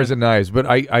suddenly cameras they're- and knives, but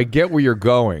I get where you're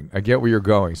going.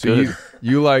 So Good.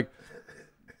 you like,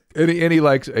 and he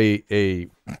likes a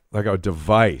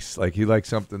device. Like he likes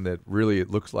something that really it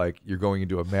looks like you're going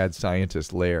into a mad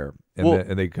scientist lair, and Well-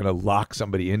 and they kind of lock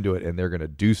somebody into it, and they're going to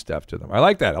do stuff to them. I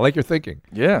like that. I like your thinking.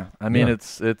 Yeah, I mean, Yeah.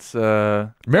 it's.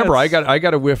 Remember, I it's-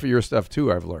 got a whiff of your stuff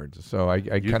too. I've learned. So I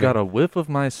You've kind got of a whiff of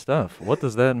my stuff. What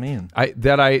does that mean?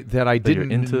 that I you're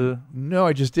didn't into- No,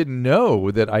 I just didn't know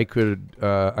that I could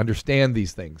understand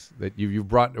these things. That you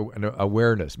brought an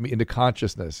awareness into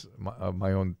consciousness of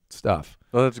my own stuff.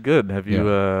 Well, that's good. Have you,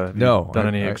 have you No, done I-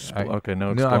 any? I- Okay,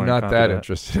 no. No, I'm exploring. not Copy that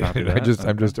interested. Copy in it. that. I'm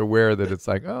Okay. just aware that it's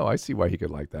like, oh, I see why he could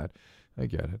like that. I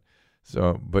get it.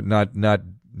 So, but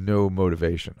no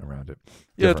motivation around it. Yeah,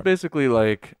 it's Different. basically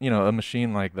like a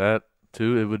machine like that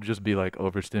too. It would just be like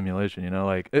overstimulation.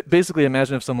 Like basically,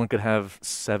 imagine if someone could have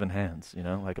 7 hands.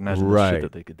 Like imagine the Right. shit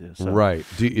that they could do. So, Right.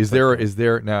 Is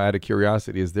there now, out of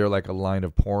curiosity, is there like a line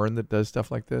of porn that does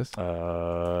stuff like this?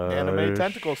 Anime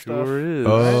tentacle stuff. sure Is.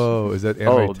 Oh, is that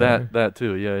anime Oh, tentacle? that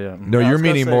too. Yeah, yeah. No, Yeah, I you're was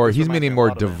gonna meaning say, more. this He's reminds me meaning a more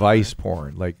lot of anime. device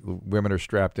porn, like women are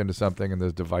strapped into something and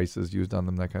there's devices used on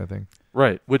them, that kind of thing.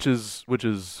 Right, which is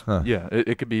Huh. yeah,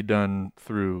 it could be done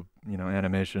through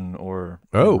animation or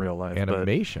Oh, in real life. but-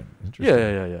 animation. yeah,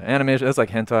 Interesting. yeah. Animation. That's like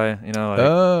hentai. Like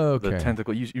Oh, the okay.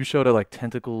 tentacle. You showed it like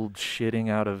tentacle shitting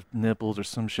out of nipples or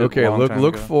some shit. Okay, a long look time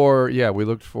look ago. for we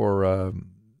looked for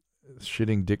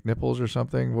shitting dick nipples or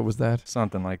something. What was that?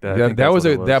 something like that. I That, think that that's was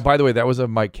what a it that by the way, that was a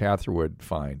Mike Catherwood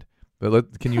find.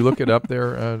 But can you look it up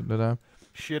there, Nadab?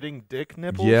 Shitting dick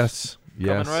nipples. Yes.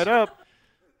 Yes. Coming right up.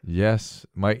 Yes.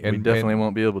 Mike we definitely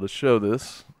won't be able to show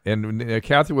this. and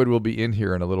Catherwood will be in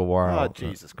here in a little while. Oh,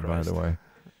 Jesus By Christ. the way.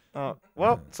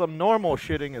 Well, some normal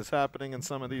shitting is happening in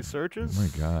some of these searches. Oh my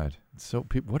God. So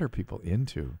what are people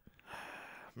into?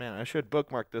 Man, I should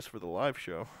bookmark this for the live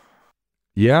show.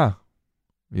 Yeah.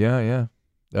 Yeah, yeah.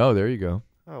 Oh, there you go.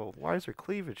 Oh, why is her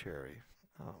cleavage hairy?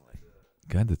 Oh,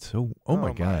 God, that's so. Oh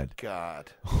my God.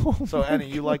 God. So Annie,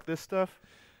 you like this stuff?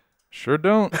 Sure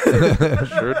don't.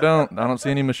 Sure don't. I don't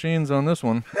see any machines on this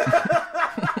one.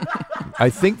 I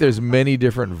think there's many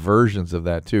different versions of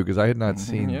that too, because I had not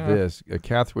seen Yeah. this.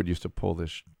 Cathwood used to pull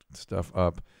this stuff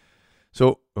up.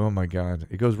 So, oh my God,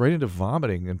 it goes right into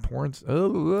vomiting and porn.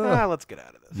 Let's get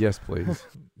out of this. Yes, please.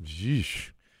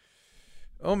 Jeesh.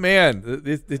 Oh man,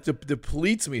 it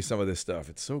depletes me, some of this stuff.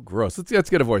 It's so gross. Let's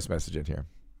get a voice message in here.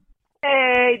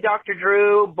 Hey, Dr.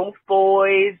 Drew, both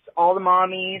boys, all the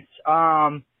mommies.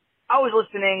 I was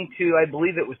listening to, I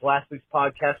believe it was last week's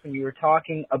podcast when you were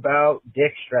talking about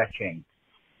dick stretching.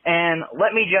 And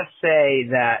let me just say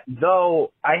that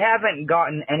though I haven't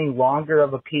gotten any longer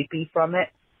of a pee-pee from it,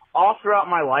 all throughout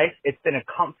my life, it's been a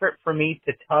comfort for me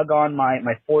to tug on my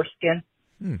foreskin.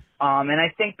 And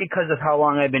I think because of how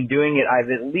long I've been doing it, I've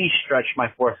at least stretched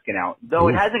my foreskin out. Though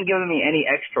it hasn't given me any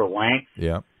extra length,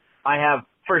 Yeah. I have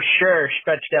for sure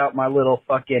stretched out my little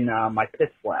fucking, my piss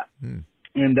flap. And,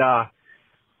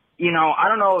 you know, I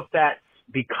don't know if that's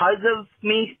because of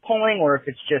me pulling or if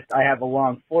it's just I have a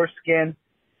long foreskin.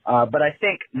 But I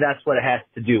think that's what it has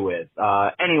to do with.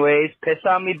 Anyways, piss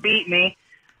on me, beat me.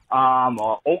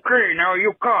 Okay, now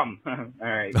you come. All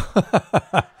right.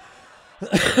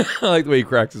 I like the way he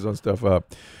cracks his own stuff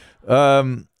up.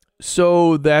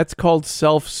 So that's called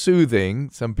self-soothing.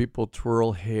 Some people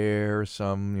twirl hair,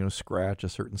 some, scratch a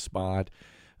certain spot.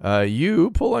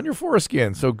 You pull on your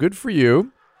foreskin, so good for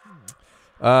you.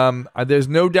 There's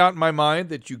no doubt in my mind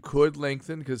that you could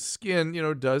lengthen because skin,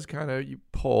 does kind of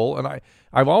pull. And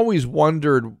I've always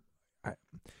wondered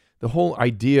the whole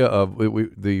idea of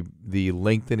the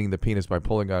lengthening the penis by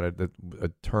pulling on it, a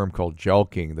term called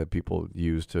jelking that people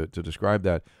use to describe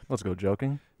that. Let's go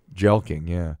joking. Jelking,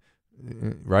 yeah.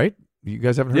 Right? You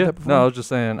guys haven't heard that before? No, I was just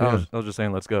saying. Yeah. I was just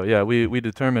saying. Let's go. Yeah, we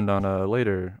determined on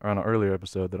an earlier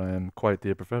episode that I am quite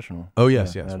the professional. Oh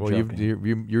yes, Yeah, yes. at Well,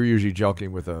 joking. you're usually jelking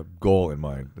with a goal in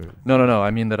mind. No.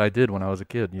 I mean that I did when I was a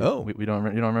kid. Oh. We don't.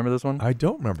 You don't remember this one? I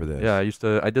don't remember this. Yeah,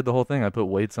 I did the whole thing. I put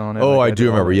weights on it. Oh, like, I do did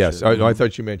all remember. that Yes, shit. I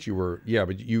thought you meant you were. Yeah,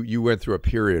 but you went through a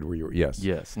period where you were. Yes.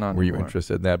 Yes, not Were you anymore.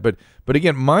 interested in that? But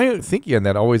again, my thinking on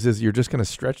that always is you're just going to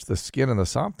stretch the skin and the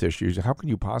soft tissues. How can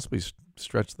you possibly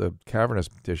stretch the cavernous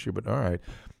tissue? But all right.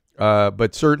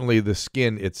 But certainly the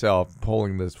skin itself,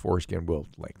 pulling this foreskin will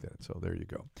lengthen it. So there you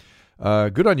go.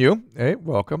 Good on you. Hey,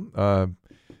 welcome. Do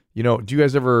you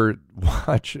guys ever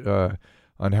watch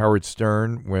on Howard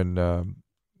Stern when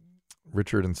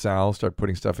Richard and Sal start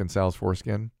putting stuff in Sal's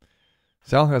foreskin?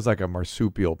 Sal has like a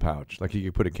marsupial pouch, like he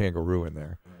could put a kangaroo in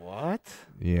there. What?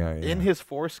 Yeah. In his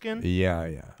foreskin?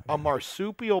 Yeah. A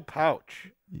marsupial pouch.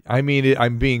 I mean,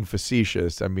 I'm being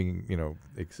facetious. I'm being,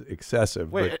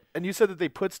 excessive. Wait, but and you said that they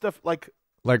put stuff like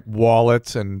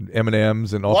wallets and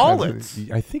M&Ms and all Wallets? kinds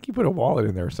of, I think he put a wallet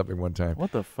in there or something one time.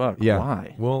 What the fuck? Yeah.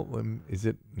 Why? Well, is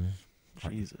it?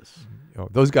 Jesus.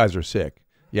 Those guys are sick.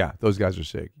 Yeah, those guys are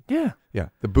sick. Yeah. Yeah,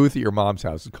 the booth at your mom's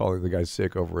house is calling the guys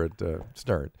sick over at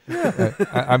Stern. Yeah.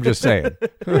 I'm just saying.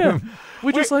 Yeah.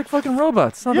 We just like fucking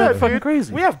robots. It's not that fucking dude,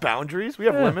 crazy. We have boundaries. We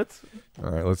have Yeah. limits.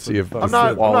 All right, let's see if fuck? I'm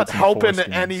not Wallets and helping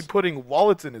foreskins. any putting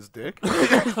wallets in his dick.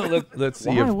 let's see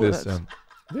Why if would this. that?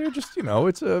 They're just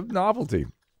it's a novelty.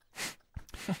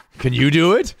 Can you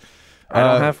do it? I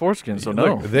don't have foreskin, so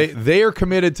no. Look, they are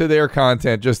committed to their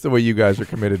content just the way you guys are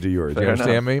committed to yours. You Fair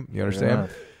understand enough. me? You understand?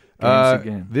 enough. Game's a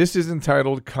game. This is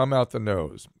entitled "Come Out the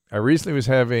Nose." I recently was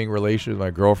having relations with my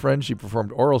girlfriend. She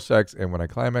performed oral sex, and when I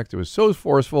climaxed, it was so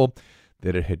forceful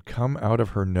that it had come out of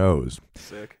her nose.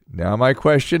 Sick. Now, my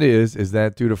question is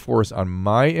that due to force on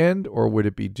my end, or would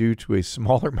it be due to a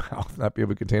smaller mouth not be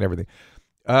able to contain everything?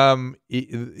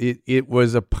 It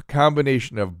was a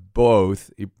combination of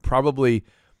both. It probably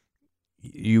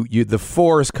the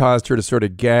force caused her to sort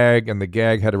of gag, and the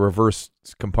gag had a reverse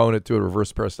component to it, a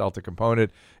reverse peristaltic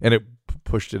component, and it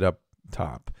pushed it up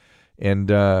top.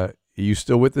 And are you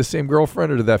still with the same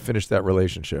girlfriend, or did that finish that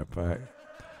relationship?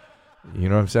 You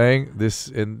know what I'm saying?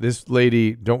 This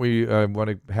lady, don't we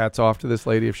want to hats off to this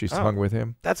lady if she's hung with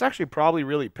him? That's actually probably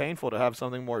really painful to have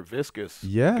something more viscous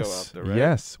go out there, right?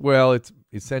 Yes. Well, it's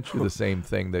essentially the same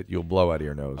thing that you'll blow out of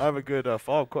your nose. I have a good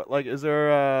follow-up question. Like, is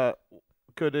there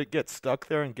could it get stuck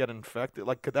there and get infected?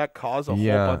 Like, could that cause a whole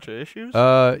bunch of issues?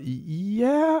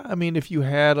 Yeah. I mean, if you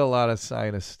had a lot of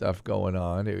sinus stuff going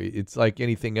on, it's like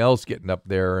anything else getting up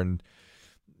there and,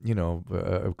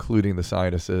 occluding the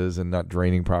sinuses and not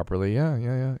draining properly.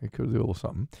 Yeah. It could do a little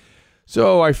something.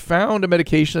 So I found a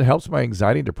medication that helps my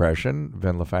anxiety and depression,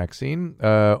 venlafaxine.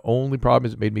 Only problem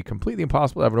is it made me completely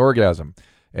impossible to have an orgasm,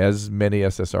 as many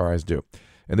SSRIs do.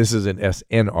 And this is an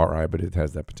SNRI, but it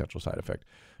has that potential side effect.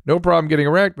 No problem getting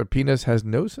erect, but penis has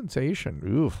no sensation.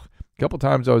 Oof. A couple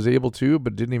times I was able to,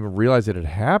 but didn't even realize it had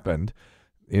happened.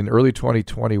 In early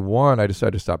 2021, I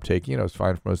decided to stop taking it. I was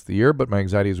fine for most of the year, but my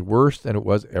anxiety is worse than it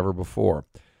was ever before.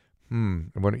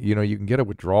 When, you can get a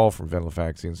withdrawal from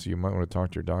venlafaxine, so you might want to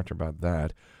talk to your doctor about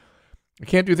that. I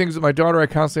can't do things with my daughter. I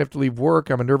constantly have to leave work.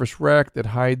 I'm a nervous wreck that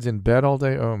hides in bed all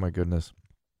day. Oh, my goodness.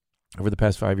 Over the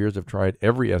past 5 years, I've tried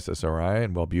every SSRI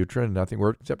and Wellbutrin, and nothing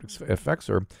worked except it affects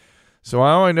her. So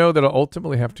now I know that I'll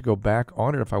ultimately have to go back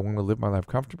on it if I want to live my life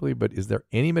comfortably, but is there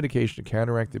any medication to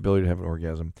counteract the ability to have an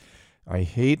orgasm? I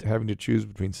hate having to choose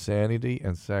between sanity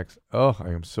and sex. Oh, I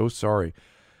am so sorry.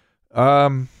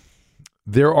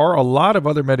 There are a lot of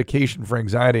other medication for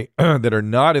anxiety that are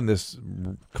not in this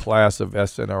class of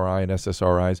SNRI and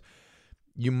SSRIs.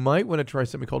 You might want to try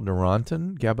something called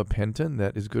Neurontin, gabapentin,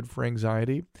 that is good for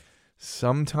anxiety.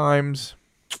 Sometimes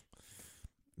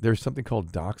there's something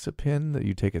called Doxepin that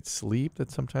you take at sleep that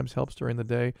sometimes helps during the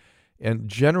day. And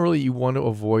generally you want to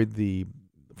avoid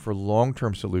for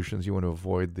long-term solutions, you want to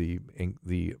avoid the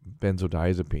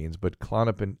benzodiazepines, but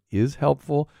Klonopin is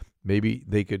helpful. Maybe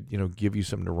they could, give you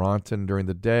some Neurontin during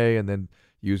the day and then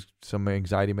use some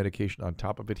anxiety medication on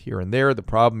top of it here and there. The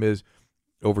problem is,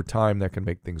 over time, that can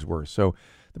make things worse. So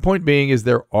the point being is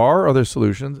there are other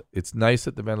solutions. It's nice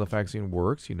that the venlafaxine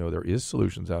works. There is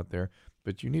solutions out there,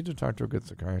 but you need to talk to a good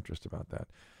psychiatrist about that.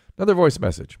 Another voice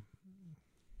message.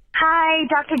 Hi,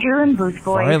 Dr. Drew and Booth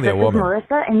Boys. Finally, this a woman. is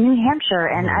Marissa in New Hampshire,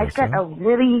 and Marissa. I've got a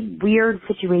really weird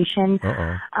situation.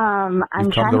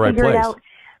 I'm trying to figure it out.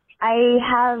 I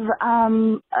have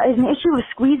an issue with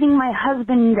squeezing my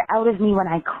husband out of me when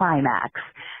I climax,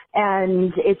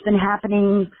 and it's been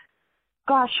happening,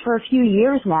 for a few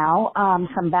years now.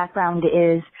 Some background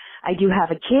is I do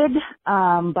have a kid,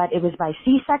 but it was by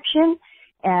C-section,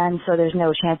 and so there's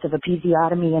no chance of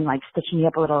episiotomy and stitching me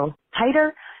up a little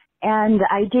tighter. And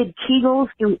I did Kegels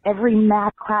through every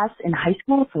math class in high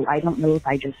school, so I don't know if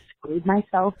I just screwed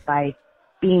myself by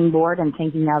being bored and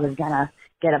thinking I was going to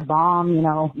get a bomb,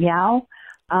 meow.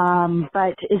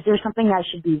 But is there something I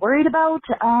should be worried about?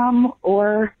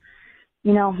 Or,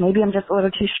 maybe I'm just a little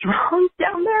too strong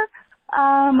down there.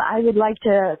 I would like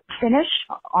to finish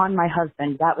on my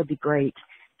husband. That would be great.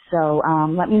 So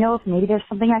let me know if maybe there's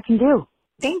something I can do.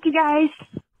 Thank you, guys.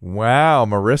 Wow,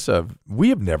 Marissa, we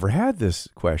have never had this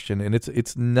question, and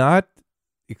it's not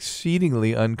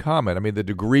exceedingly uncommon. I mean, the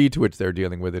degree to which they're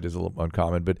dealing with it is a little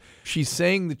uncommon, but she's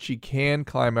saying that she can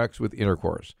climax with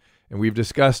intercourse. And we've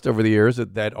discussed over the years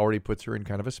that already puts her in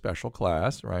kind of a special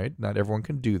class, right? Not everyone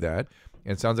can do that.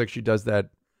 And it sounds like she does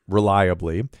that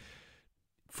reliably.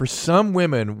 For some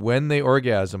women, when they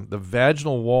orgasm, the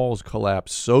vaginal walls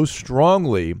collapse so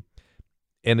strongly,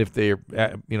 and if they're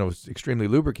extremely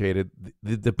lubricated,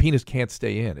 the penis can't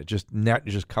stay in. It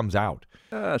just comes out.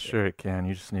 Sure it can.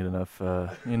 You just need enough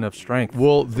strength.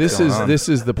 Well, this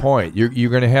is the point. You're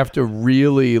going to have to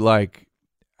really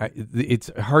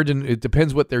it's hard to. It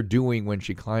depends what they're doing when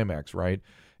she climax, right?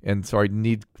 And so I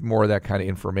need more of that kind of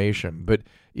information. But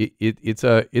it's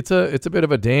a bit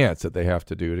of a dance that they have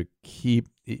to do to keep.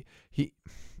 He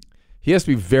has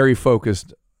to be very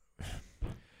focused.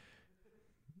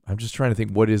 I'm just trying to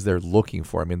think what is they're looking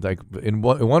for. I mean, in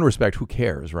one respect, who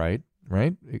cares, right?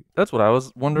 Right? That's what I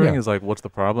was wondering. Yeah. Is what's the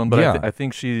problem? But Yeah. I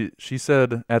think she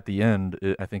said at the end.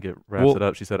 I think it wraps it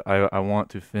up. She said, "I want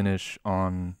to finish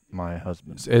on my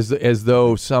husband." As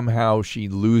though somehow she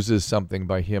loses something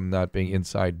by him not being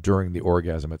inside during the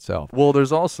orgasm itself. Well,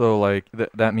 there's also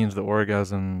that means the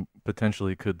orgasm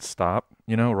potentially could stop.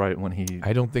 Right when he.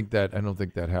 I don't think that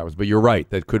happens. But you're right.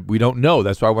 We don't know.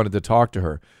 That's why I wanted to talk to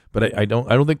her. But I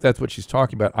don't think that's what she's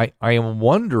talking about. I am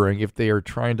wondering if they are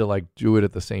trying to do it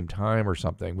at the same time or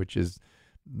something, which is,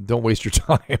 don't waste your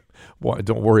time.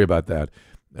 Don't worry about that.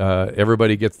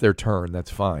 Everybody gets their turn.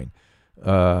 That's fine.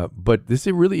 But this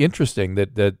is really interesting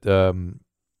that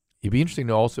it'd be interesting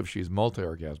to know also if she's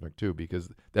multi-orgasmic too, because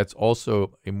that's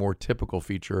also a more typical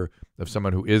feature of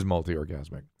someone who is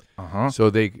multi-orgasmic. So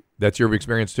that's your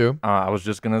experience too? I was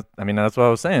just gonna. I mean, that's what I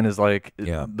was saying. Is the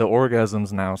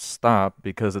orgasms now stop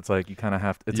because it's you kind of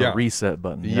have to. It's a reset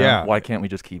button. You know? Why can't we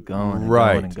just keep going? And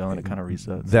going and going? It kind of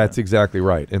resets. That's exactly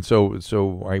right. And so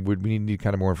we need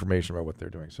kind of more information about what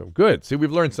they're doing. So good. See,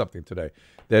 we've learned something today.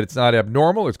 That it's not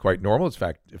abnormal. It's quite normal. It's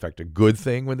in fact a good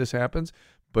thing when this happens.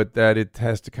 But that it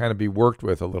has to kind of be worked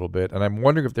with a little bit. And I'm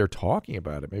wondering if they're talking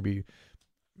about it. Maybe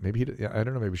I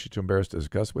don't know. Maybe she's too embarrassed to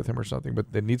discuss with him or something. But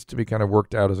it needs to be kind of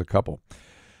worked out as a couple.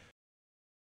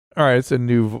 All right, it's a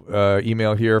new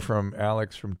email here from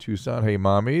Alex from Tucson. Hey,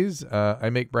 mommies. I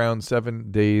make brown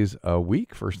 7 days a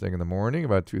week, first thing in the morning,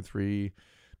 about 2-3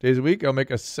 days a week. I'll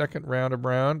make a second round of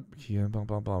brown. Yeah, blah,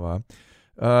 blah, blah,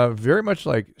 blah. Very much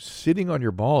like sitting on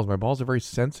your balls. My balls are very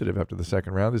sensitive after the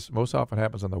second round. This most often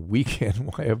happens on the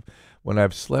weekend when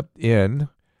I've slept in.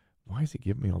 Why is he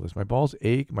giving me all this? My balls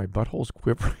ache. My butthole's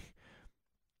quivering.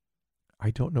 I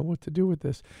don't know what to do with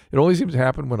this. It only seems to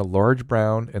happen when a large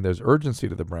brown, and there's urgency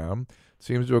to the brown,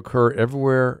 seems to occur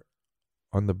everywhere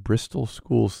on the Bristol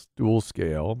stool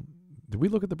scale. Did we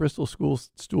look at the Bristol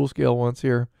stool scale once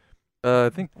here? I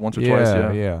think once or twice,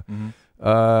 yeah.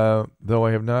 Yeah. Though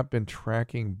I have not been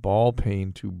tracking ball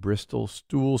pain to Bristol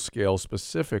stool scale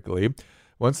specifically.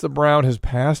 Once the brown has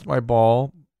passed my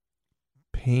ball,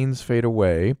 pains fade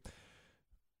away.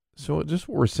 So just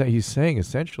what he's saying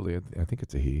essentially, I think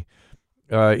it's a he,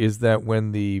 is that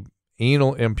when the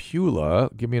anal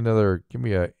ampulla, give me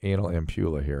a anal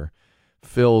ampulla here,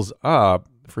 fills up,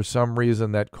 for some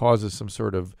reason that causes some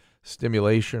sort of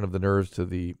stimulation of the nerves to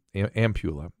the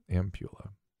ampulla,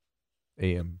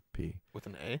 A-M-P. With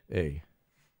an A? A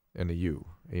and a U,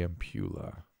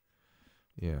 ampulla.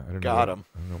 Yeah, I don't know. Got him.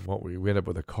 I don't know what we end up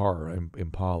with a car,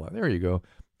 Impala. There you go.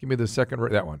 Give me the second row,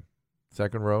 that one.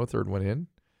 Second row, third one in.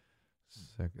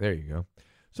 There you go.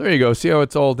 So there you go. See how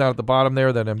it's all down at the bottom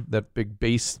there, that big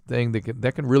base thing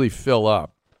that can really fill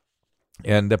up.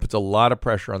 And that puts a lot of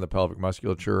pressure on the pelvic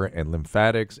musculature and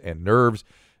lymphatics and nerves.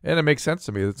 And it makes sense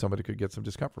to me that somebody could get some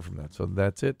discomfort from that. So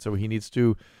that's it. So he needs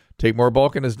to take more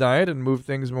bulk in his diet and move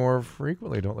things more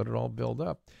frequently. Don't let it all build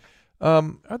up.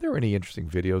 Are there any interesting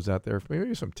videos out there?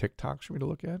 Maybe some TikToks for me to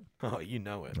look at? Oh, you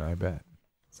know it. I bet.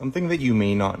 Something that you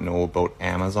may not know about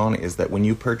Amazon is that when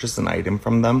you purchase an item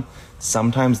from them,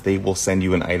 sometimes they will send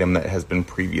you an item that has been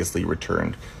previously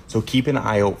returned. So keep an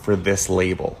eye out for this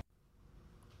label.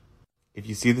 If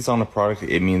you see this on a product,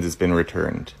 it means it's been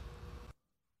returned.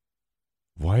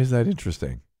 Why is that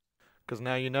interesting? Because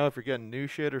now you know if you're getting new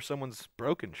shit or someone's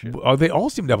broken shit. Oh, they all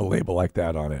seem to have a label like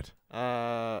that on it.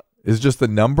 Is just the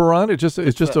number on it? It's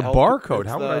just a barcode.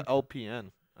 How would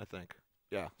LPN, I think.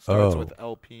 Yeah, starts with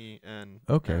LPN.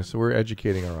 Okay, so we're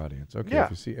educating our audience. Okay, yeah, if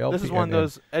you see LPN, this is one of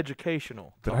those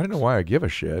educational. But I don't know why I give a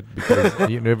shit because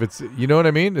if it's, you know what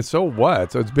I mean. So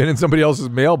what? So it's been in somebody else's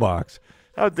mailbox.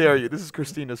 How dare you? This is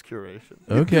Christina's curation.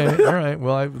 Okay, all right.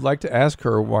 Well, I'd like to ask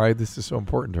her why this is so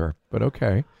important to her. But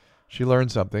okay, she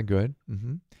learned something. Good.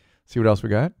 Mm-hmm. See what else we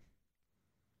got.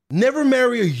 Never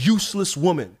marry a useless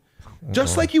woman.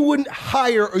 Just like you wouldn't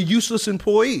hire a useless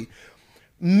employee.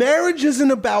 Marriage isn't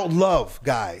about love,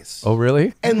 guys. Oh,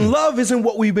 really? And love isn't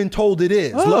what we've been told it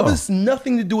is. Love has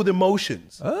nothing to do with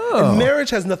emotions. And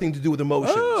marriage has nothing to do with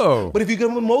emotions. But if you get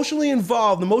emotionally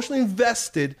involved, emotionally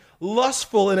invested,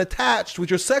 lustful, and attached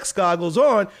with your sex goggles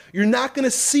on, you're not going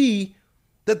to see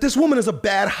that this woman is a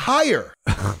bad hire.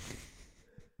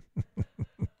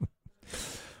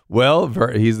 Well,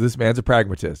 this man's a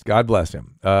pragmatist. God bless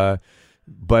him.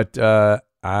 But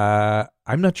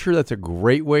I'm not sure that's a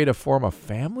great way to form a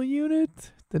family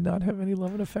unit, to not have any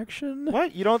love and affection.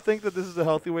 What? You don't think that this is a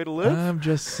healthy way to live? I'm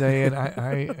just saying.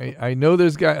 I know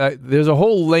there's a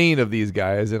whole lane of these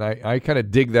guys, and I kind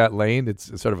of dig that lane.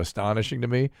 It's sort of astonishing to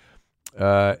me.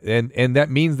 And that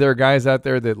means there are guys out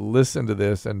there that listen to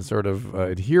this and sort of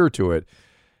adhere to it.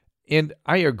 And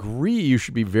I agree you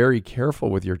should be very careful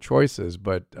with your choices,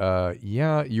 but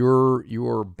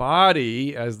your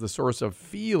body as the source of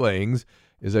feelings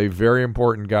is a very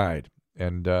important guide.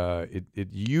 And it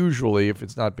usually, if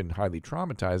it's not been highly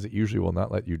traumatized, it usually will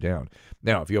not let you down.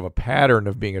 Now, if you have a pattern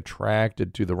of being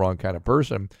attracted to the wrong kind of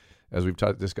person, as we've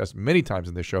discussed many times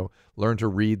in this show, learn to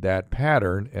read that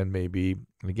pattern and maybe,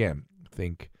 again,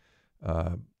 think,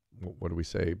 what do we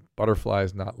say?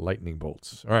 Butterflies, not lightning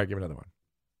bolts. All right, give me another one.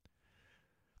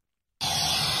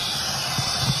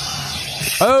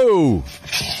 Oh,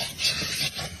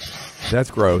 that's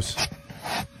gross.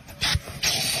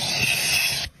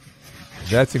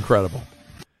 That's incredible.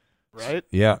 Right?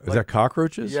 Yeah. Is that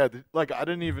cockroaches? Yeah. I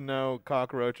didn't even know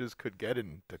cockroaches could get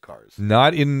into cars.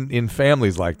 Not in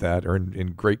families like that or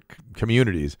in great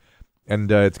communities.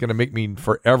 And it's going to make me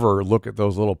forever look at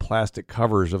those little plastic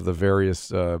covers of the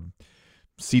various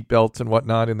seat belts and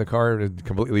whatnot in the car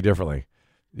completely differently.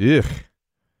 Ugh.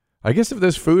 I guess if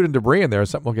there's food and debris in there,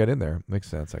 something will get in there. Makes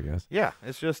sense, I guess. Yeah,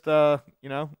 it's just, that's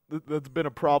been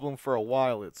a problem for a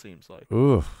while, it seems like.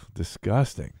 Oof,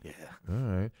 disgusting. Yeah. All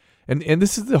right. And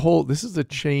this is the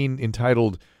chain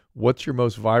entitled, What's Your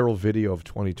Most Viral Video of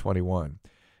 2021?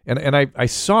 And I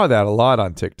saw that a lot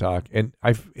on TikTok, and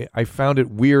I found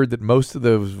it weird that most of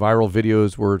those viral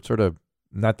videos were sort of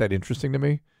not that interesting to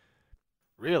me.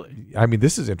 Really? I mean,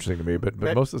 this is interesting to me, but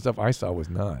most of the stuff I saw was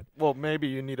not. Well, maybe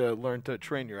you need to learn to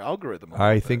train your algorithm.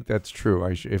 I think that's true.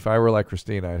 If I were like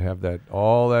Christina, I'd have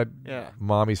all that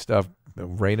mommy stuff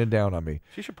raining down on me.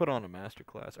 She should put on a master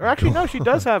class. Or actually, no, she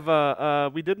does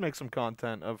have. We did make some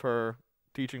content of her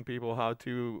teaching people how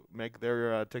to make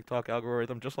their TikTok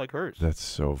algorithm just like hers. That's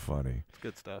so funny. It's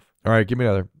good stuff. All right, give me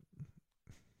another.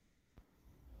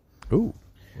 Ooh.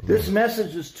 This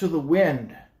message is to the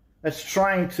wind that's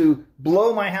trying to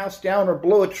blow my house down or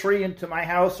blow a tree into my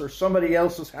house or somebody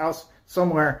else's house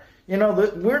somewhere. You know,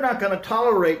 we're not going to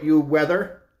tolerate you,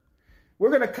 weather.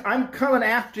 I'm coming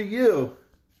after you.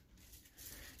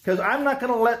 Because I'm not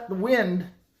going to let the wind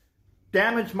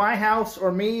damage my house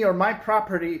or me or my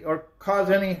property or cause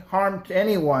any harm to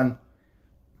anyone.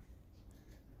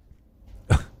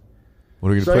 What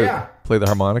are we going to play? Play the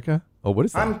harmonica? Oh, what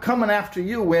is that? I'm coming after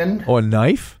you, wind. Oh, a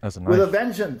knife? That's a knife. With a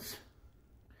vengeance.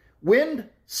 Wind,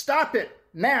 stop it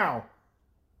now.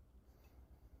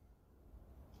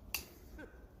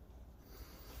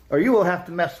 Or you will have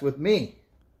to mess with me.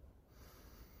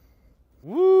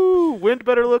 Woo! Wind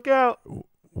better look out.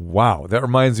 Wow, that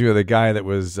reminds me of the guy that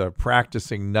was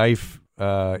practicing knife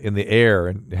in the air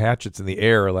and hatchets in the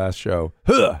air last show.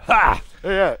 Huh, ha!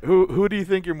 Yeah, who do you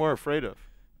think you're more afraid of?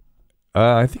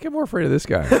 I think I'm more afraid of this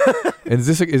guy. And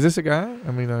is this a guy?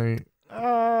 I mean,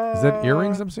 is that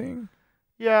earrings I'm seeing?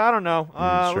 Yeah, I don't know.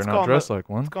 Sure not dressed like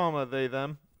one. Let's call him a they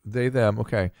them. They them.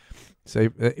 Okay. Say,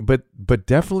 but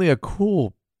definitely a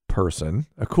cool person,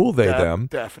 a cool they them.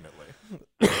 Definitely.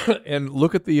 And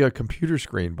look at the computer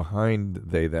screen behind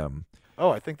they them. Oh,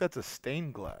 I think that's a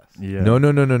stained glass. Yeah. No.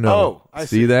 Oh, I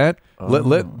see that?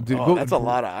 Oh. That's a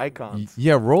lot of icons.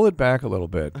 Yeah, roll it back a little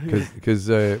bit because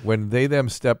when they them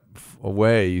step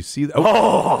away, you see.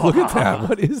 Oh, look at that!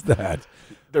 What is that?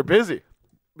 They're busy.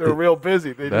 They're real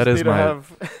busy. They just need to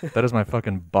have. That is my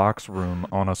fucking box room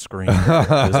on a screen. Is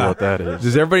what that is.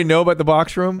 Does everybody know about the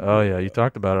box room? Oh yeah, you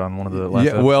talked about it on one of the last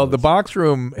episodes. Well, the box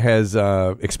room has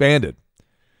expanded.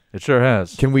 It sure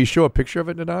has. Can we show a picture of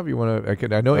it, Nadav? You want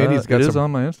to? I know Andy's got. It is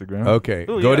on my Instagram. Okay,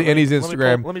 go to Andy's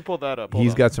Instagram. Let me pull that up.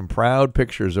 He's got some proud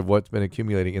pictures of what's been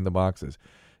accumulating in the boxes,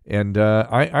 and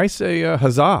I say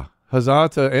huzzah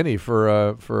to Andy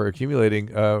for accumulating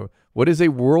what is a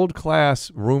world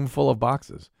class room full of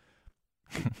boxes.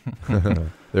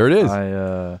 There it is.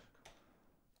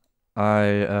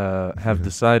 I have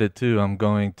decided too. I'm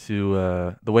going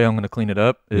to the way I'm going to clean it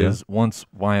up is once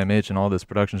YMH and all this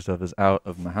production stuff is out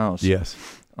of my house. Yes,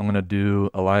 I'm going to do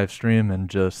a live stream and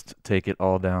just take it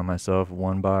all down myself,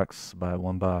 one box by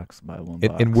one box by one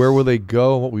box. And where will they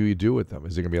go? What will you do with them?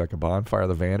 Is it going to be like a bonfire of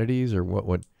the vanities, or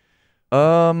what?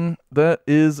 That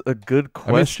is a good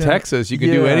question. I mean, it's Texas. You can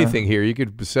do anything here. You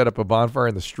could set up a bonfire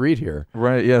in the street here.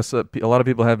 Right. Yes. A lot of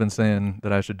people have been saying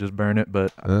that I should just burn it,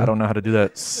 but I don't know how to do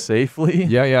that safely.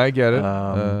 Yeah, I get it.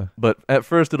 But at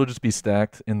first, it'll just be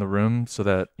stacked in the room so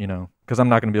that, because I'm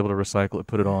not going to be able to recycle it,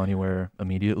 put it all anywhere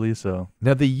immediately. So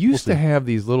now they used to have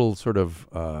these little sort of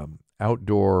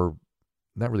outdoor,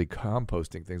 not really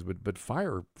composting things, but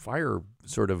fire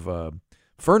sort of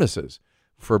furnaces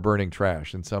for burning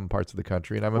trash in some parts of the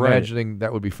country, and I'm imagining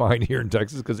that would be fine here in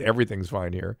Texas because everything's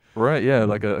fine here. Right? Yeah,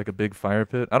 like a big fire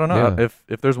pit. I don't know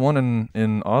if there's one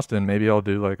in Austin. Maybe I'll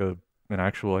do like an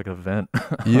actual event,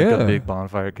 like a big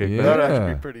bonfire kickback. Yeah. That'd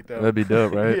actually be pretty dope. That'd be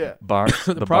dope, right? Yeah.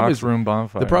 The box room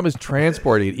bonfire. The problem is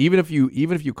transporting it. Even if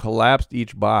you collapsed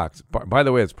each box. By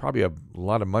the way, it's probably a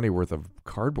lot of money worth of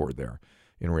cardboard there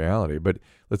in reality. But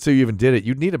let's say you even did it,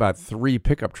 you'd need about 3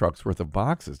 pickup trucks worth of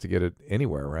boxes to get it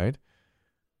anywhere, right?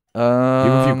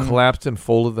 Even if you collapsed and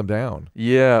folded them down.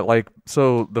 Yeah,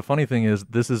 so the funny thing is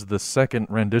this is the second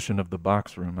rendition of the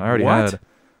box room. I already had,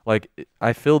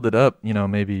 I filled it up,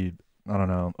 maybe, I don't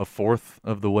know, a fourth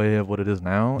of the way of what it is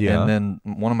now. Yeah. And then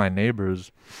one of my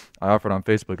neighbors, I offered on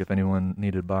Facebook if anyone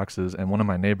needed boxes, and one of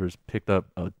my neighbors picked up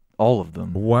all of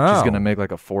them. Wow. She's going to make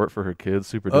like a fort for her kids.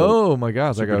 Super dope. Oh my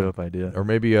gosh. Super dope idea. Or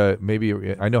maybe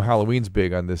I know Halloween's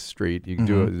big on this street. You can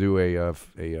do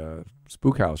a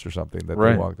spook house or something that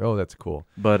they walk. Oh, that's cool.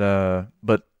 But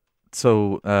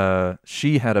so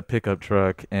she had a pickup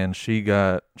truck and she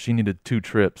needed 2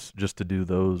 trips just to do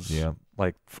those. Yeah.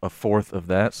 Like a fourth of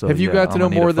that. So have you got to know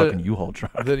more of the U-Haul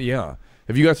truck? Have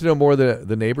you got to know more of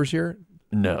the neighbors here?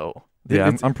 No.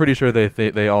 Yeah, I'm pretty sure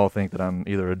they all think that I'm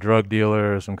either a drug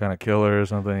dealer or some kind of killer or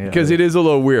something. Because it is a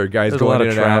little weird, guys going in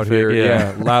and out here.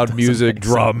 Yeah, loud music,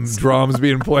 drums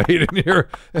being played in here.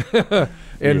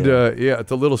 And yeah,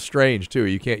 it's a little strange too.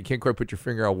 You can't quite put your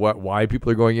finger on why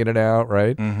people are going in and out,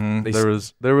 right?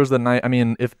 Mm-hmm. There was the night. I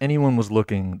mean, if anyone was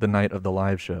looking the night of the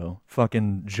live show,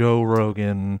 fucking Joe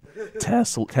Rogan,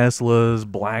 Teslas,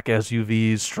 black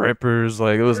SUVs, strippers,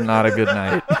 like it was not a good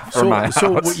night for my house.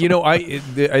 So you know,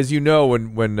 as you know,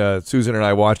 when Susan and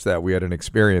I watched that, we had an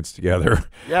experience together.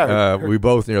 Yeah, we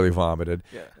both nearly vomited.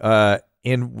 Yeah.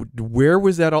 And where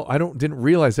was that all? I didn't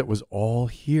realize that was all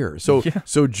here. So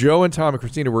so Joe and Tom and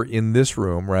Christina were in this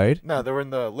room, right? No, they were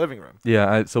in the living room.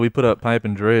 Yeah, so we put up pipe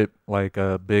and drape like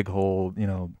a big whole,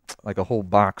 like a whole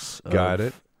box. Got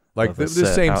it. Like the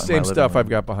same stuff I've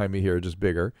got behind me here, just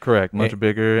bigger. Correct, much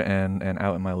bigger and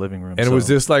out in my living room. And was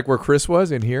this like where Chris was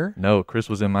in here? No, Chris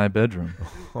was in my bedroom.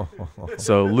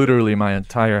 So literally my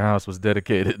entire house was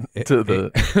dedicated to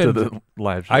the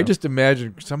live show. I just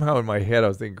imagined somehow in my head I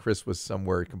was thinking Chris was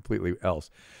somewhere completely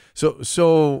else.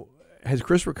 So has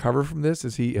Chris recovered from this?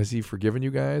 Has he forgiven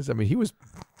you guys? I mean,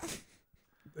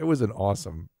 it was an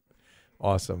awesome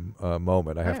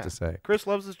moment, I have to say. Chris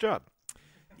loves his job.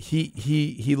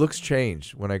 He looks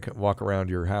changed when I walk around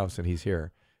your house and he's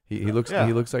here. He looks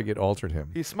like it altered him.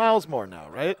 He smiles more now,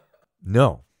 right?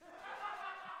 No,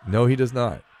 he does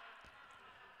not.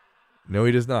 No,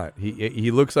 he does not.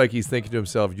 He looks like he's thinking to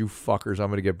himself, "You fuckers, I'm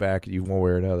going to get back at you one way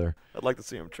or another." I'd like to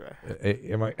see him try.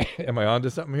 Am I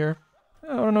onto something here?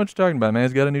 I don't know what you're talking about, man.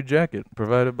 He's got a new jacket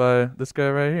provided by this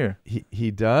guy right here. He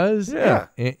does. Yeah.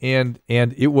 And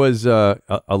it was a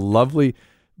lovely.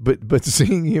 But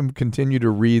seeing him continue to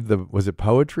read was it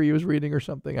poetry he was reading or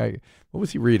something? What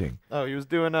was he reading? Oh, he was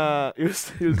doing he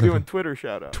was doing Twitter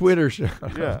shout outs. Twitter shout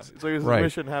outs. Yeah. So he was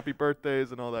wishing happy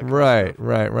birthdays and all that kind of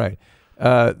stuff. Right.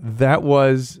 That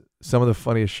was some of the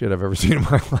funniest shit I've ever seen in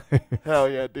my life. Hell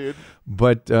yeah, dude.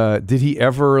 But did he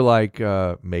ever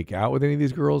make out with any of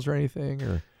these girls or anything?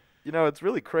 Or it's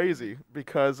really crazy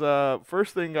because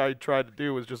first thing I tried to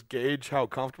do was just gauge how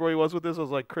comfortable he was with this. I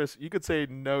was like, Chris, you could say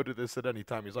no to this at any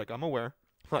time. He's like, I'm aware.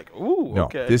 I'm like, ooh, no,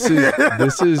 okay. This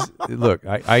is look,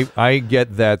 I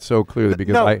get that so clearly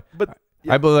because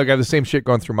I believe I have the same shit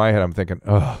going through my head. I'm thinking,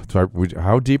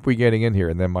 how deep are we getting in here?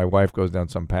 And then my wife goes down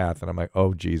some path and I'm like,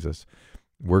 oh Jesus,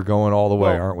 we're going all the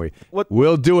way, aren't we?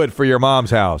 We'll do it for your mom's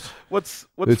house. It's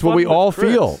what we all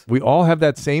feel. We all have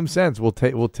that same sense. We'll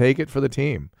take it for the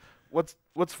team.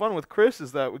 What's fun with Chris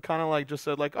is that we kind of just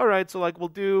said all right, so we'll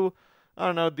do, I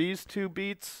don't know, these two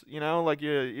beats, you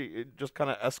just kind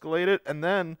of escalate it, and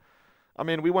then, I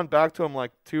mean, we went back to him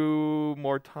 2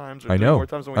 more times or 3 more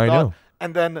times than we thought,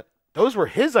 and then those were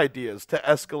his ideas to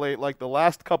escalate the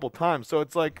last couple times. So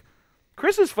it's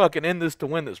Chris is fucking in this to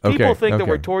win this. People think that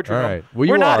we're torturing him. Well,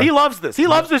 we're not. He loves this. He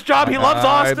loves this job. He loves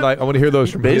Austin. I want to hear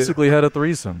those from basically had a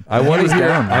threesome. I want to hear.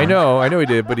 I know he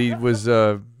did, but he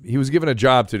was given a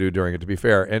job to do during it, to be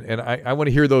fair. And I want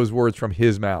to hear those words from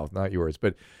his mouth, not yours.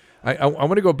 But I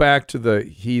want to go back to the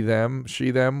he, them,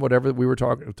 she, them, whatever we were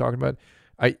talking about.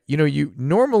 You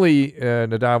normally,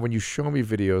 Nadav, when you show me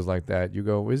videos like that, you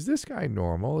go, is this guy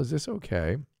normal? Is this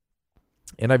okay?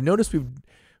 And I've noticed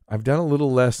I've done a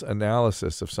little less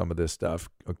analysis of some of this stuff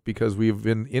because we've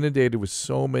been inundated with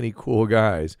so many cool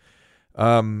guys.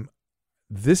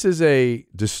 This is a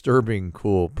disturbing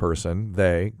cool person.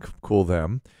 They cool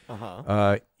them.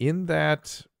 In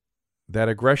that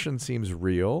aggression seems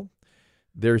real.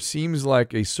 There seems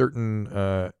like a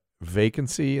certain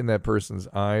vacancy in that person's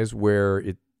eyes where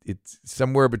it's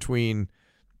somewhere between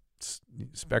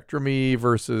spectrum-y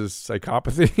versus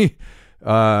psychopathy.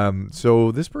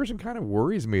 So this person kind of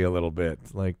worries me a little bit,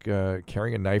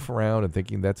 carrying a knife around and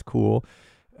thinking that's cool.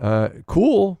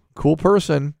 Cool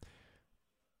person.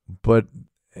 But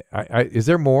is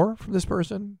there more from this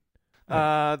person?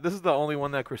 This is the only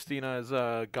one that Christina has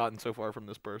gotten so far from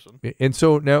this person. And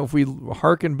so now if we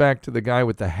hearken back to the guy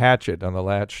with the hatchet on the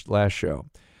last show,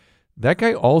 that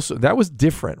guy also, that was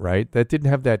different, right? That didn't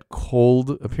have that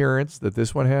cold appearance that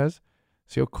this one has.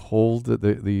 See how cold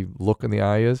the look in the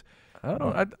eye is?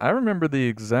 I remember the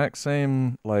exact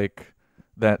same,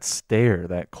 that stare,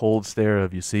 that cold stare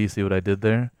of you see what I did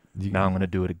there? Now I'm going to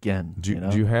do it again. Do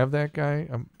you have that guy?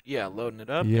 Yeah, loading it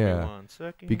up. Yeah. Give me 1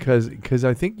 second. Because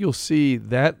I think you'll see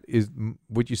that is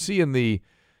what you see in the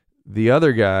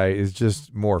other guy is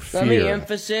just more fear. Let me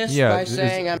emphasis by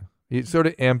saying he's sort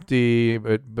of empty,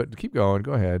 but keep going.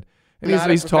 Go ahead. And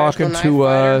he's talking to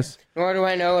us. Nor do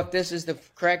I know if this is the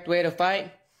correct way to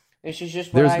fight. This is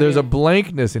just there's a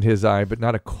blankness in his eye, but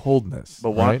not a coldness.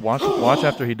 But watch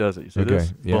after he does it. You see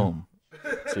this? Yeah. Boom.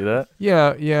 See that?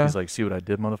 Yeah. He's like, see what I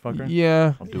did, motherfucker?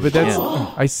 Yeah, but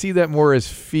I see that more as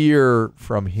fear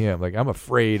from him. I'm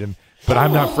afraid, and But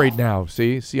I'm not afraid now.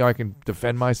 See how I can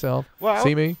defend myself? Well,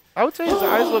 See me? I would say his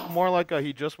eyes look more like a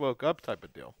he just woke up type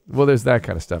of deal. Well, there's that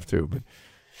kind of stuff too. But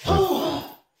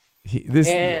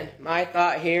And my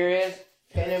thought here is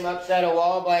pin him upside a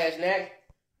wall by his neck,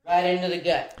 right into the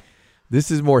gut.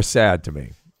 This is more sad to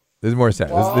me. This is more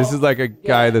sad. Well, this is like a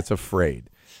guy that's afraid.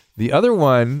 The other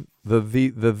one, the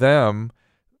them,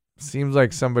 seems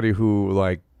like somebody who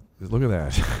like. Look at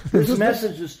that. This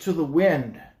message is to the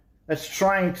wind that's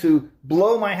trying to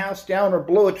blow my house down or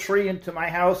blow a tree into my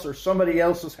house or somebody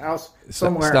else's house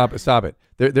somewhere. Stop it.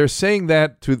 They're saying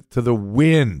that to the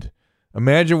wind.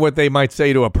 Imagine what they might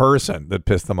say to a person that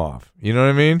pissed them off. You know what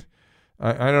I mean?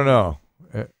 I don't know.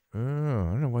 I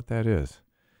don't know what that is.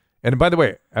 And by the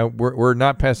way, we're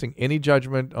not passing any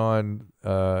judgment on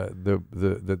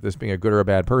this being a good or a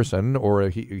bad person or a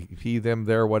he them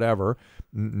there whatever.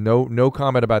 No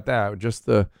comment about that. Just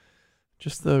the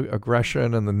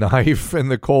aggression and the knife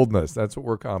and the coldness. That's what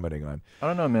we're commenting on. I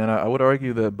don't know, man. I would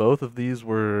argue that both of these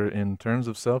were in terms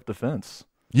of self-defense.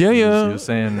 Yeah. He was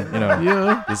saying,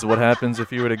 this is what happens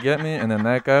if you were to get me, and then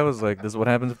that guy was like, this is what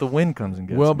happens if the wind comes and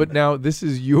gets me. Well, but now this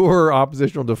is your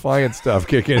oppositional defiance stuff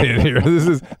kicking in here.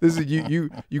 This is you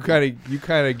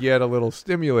kind of get a little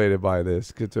stimulated by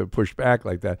this to push back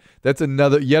like that. That's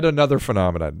yet another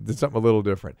phenomenon. It's something a little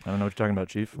different. I don't know what you're talking about,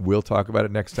 Chief. We'll talk about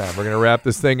it next time. We're going to wrap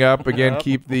this thing up. Again,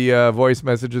 keep the voice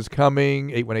messages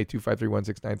coming,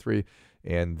 818-253-1693.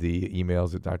 And the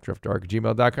emails at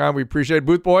drfdark@gmail.com. We appreciate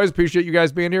Booth Boys. Appreciate you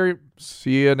guys being here.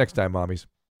 See you next time, mommies.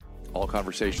 All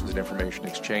conversations and information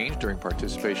exchanged during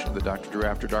participation in the Dr. Drew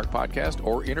After Dark podcast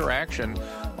or interaction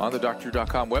on the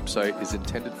drdrew.com website is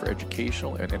intended for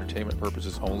educational and entertainment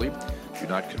purposes only. Do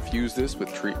not confuse this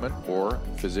with treatment or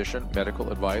physician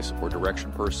medical advice or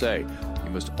direction per se. You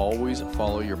must always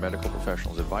follow your medical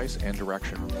professional's advice and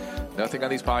direction. Nothing on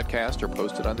these podcasts or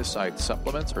posted on this site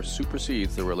supplements or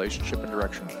supersedes the relationship and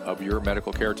direction of your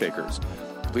medical caretakers.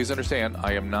 Please understand,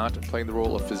 I am not playing the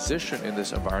role of physician in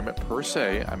this environment per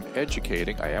se. I'm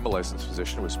educating. I am a licensed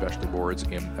physician with specialty boards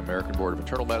in American Board of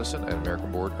Internal Medicine and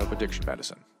American Board of Addiction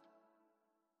Medicine.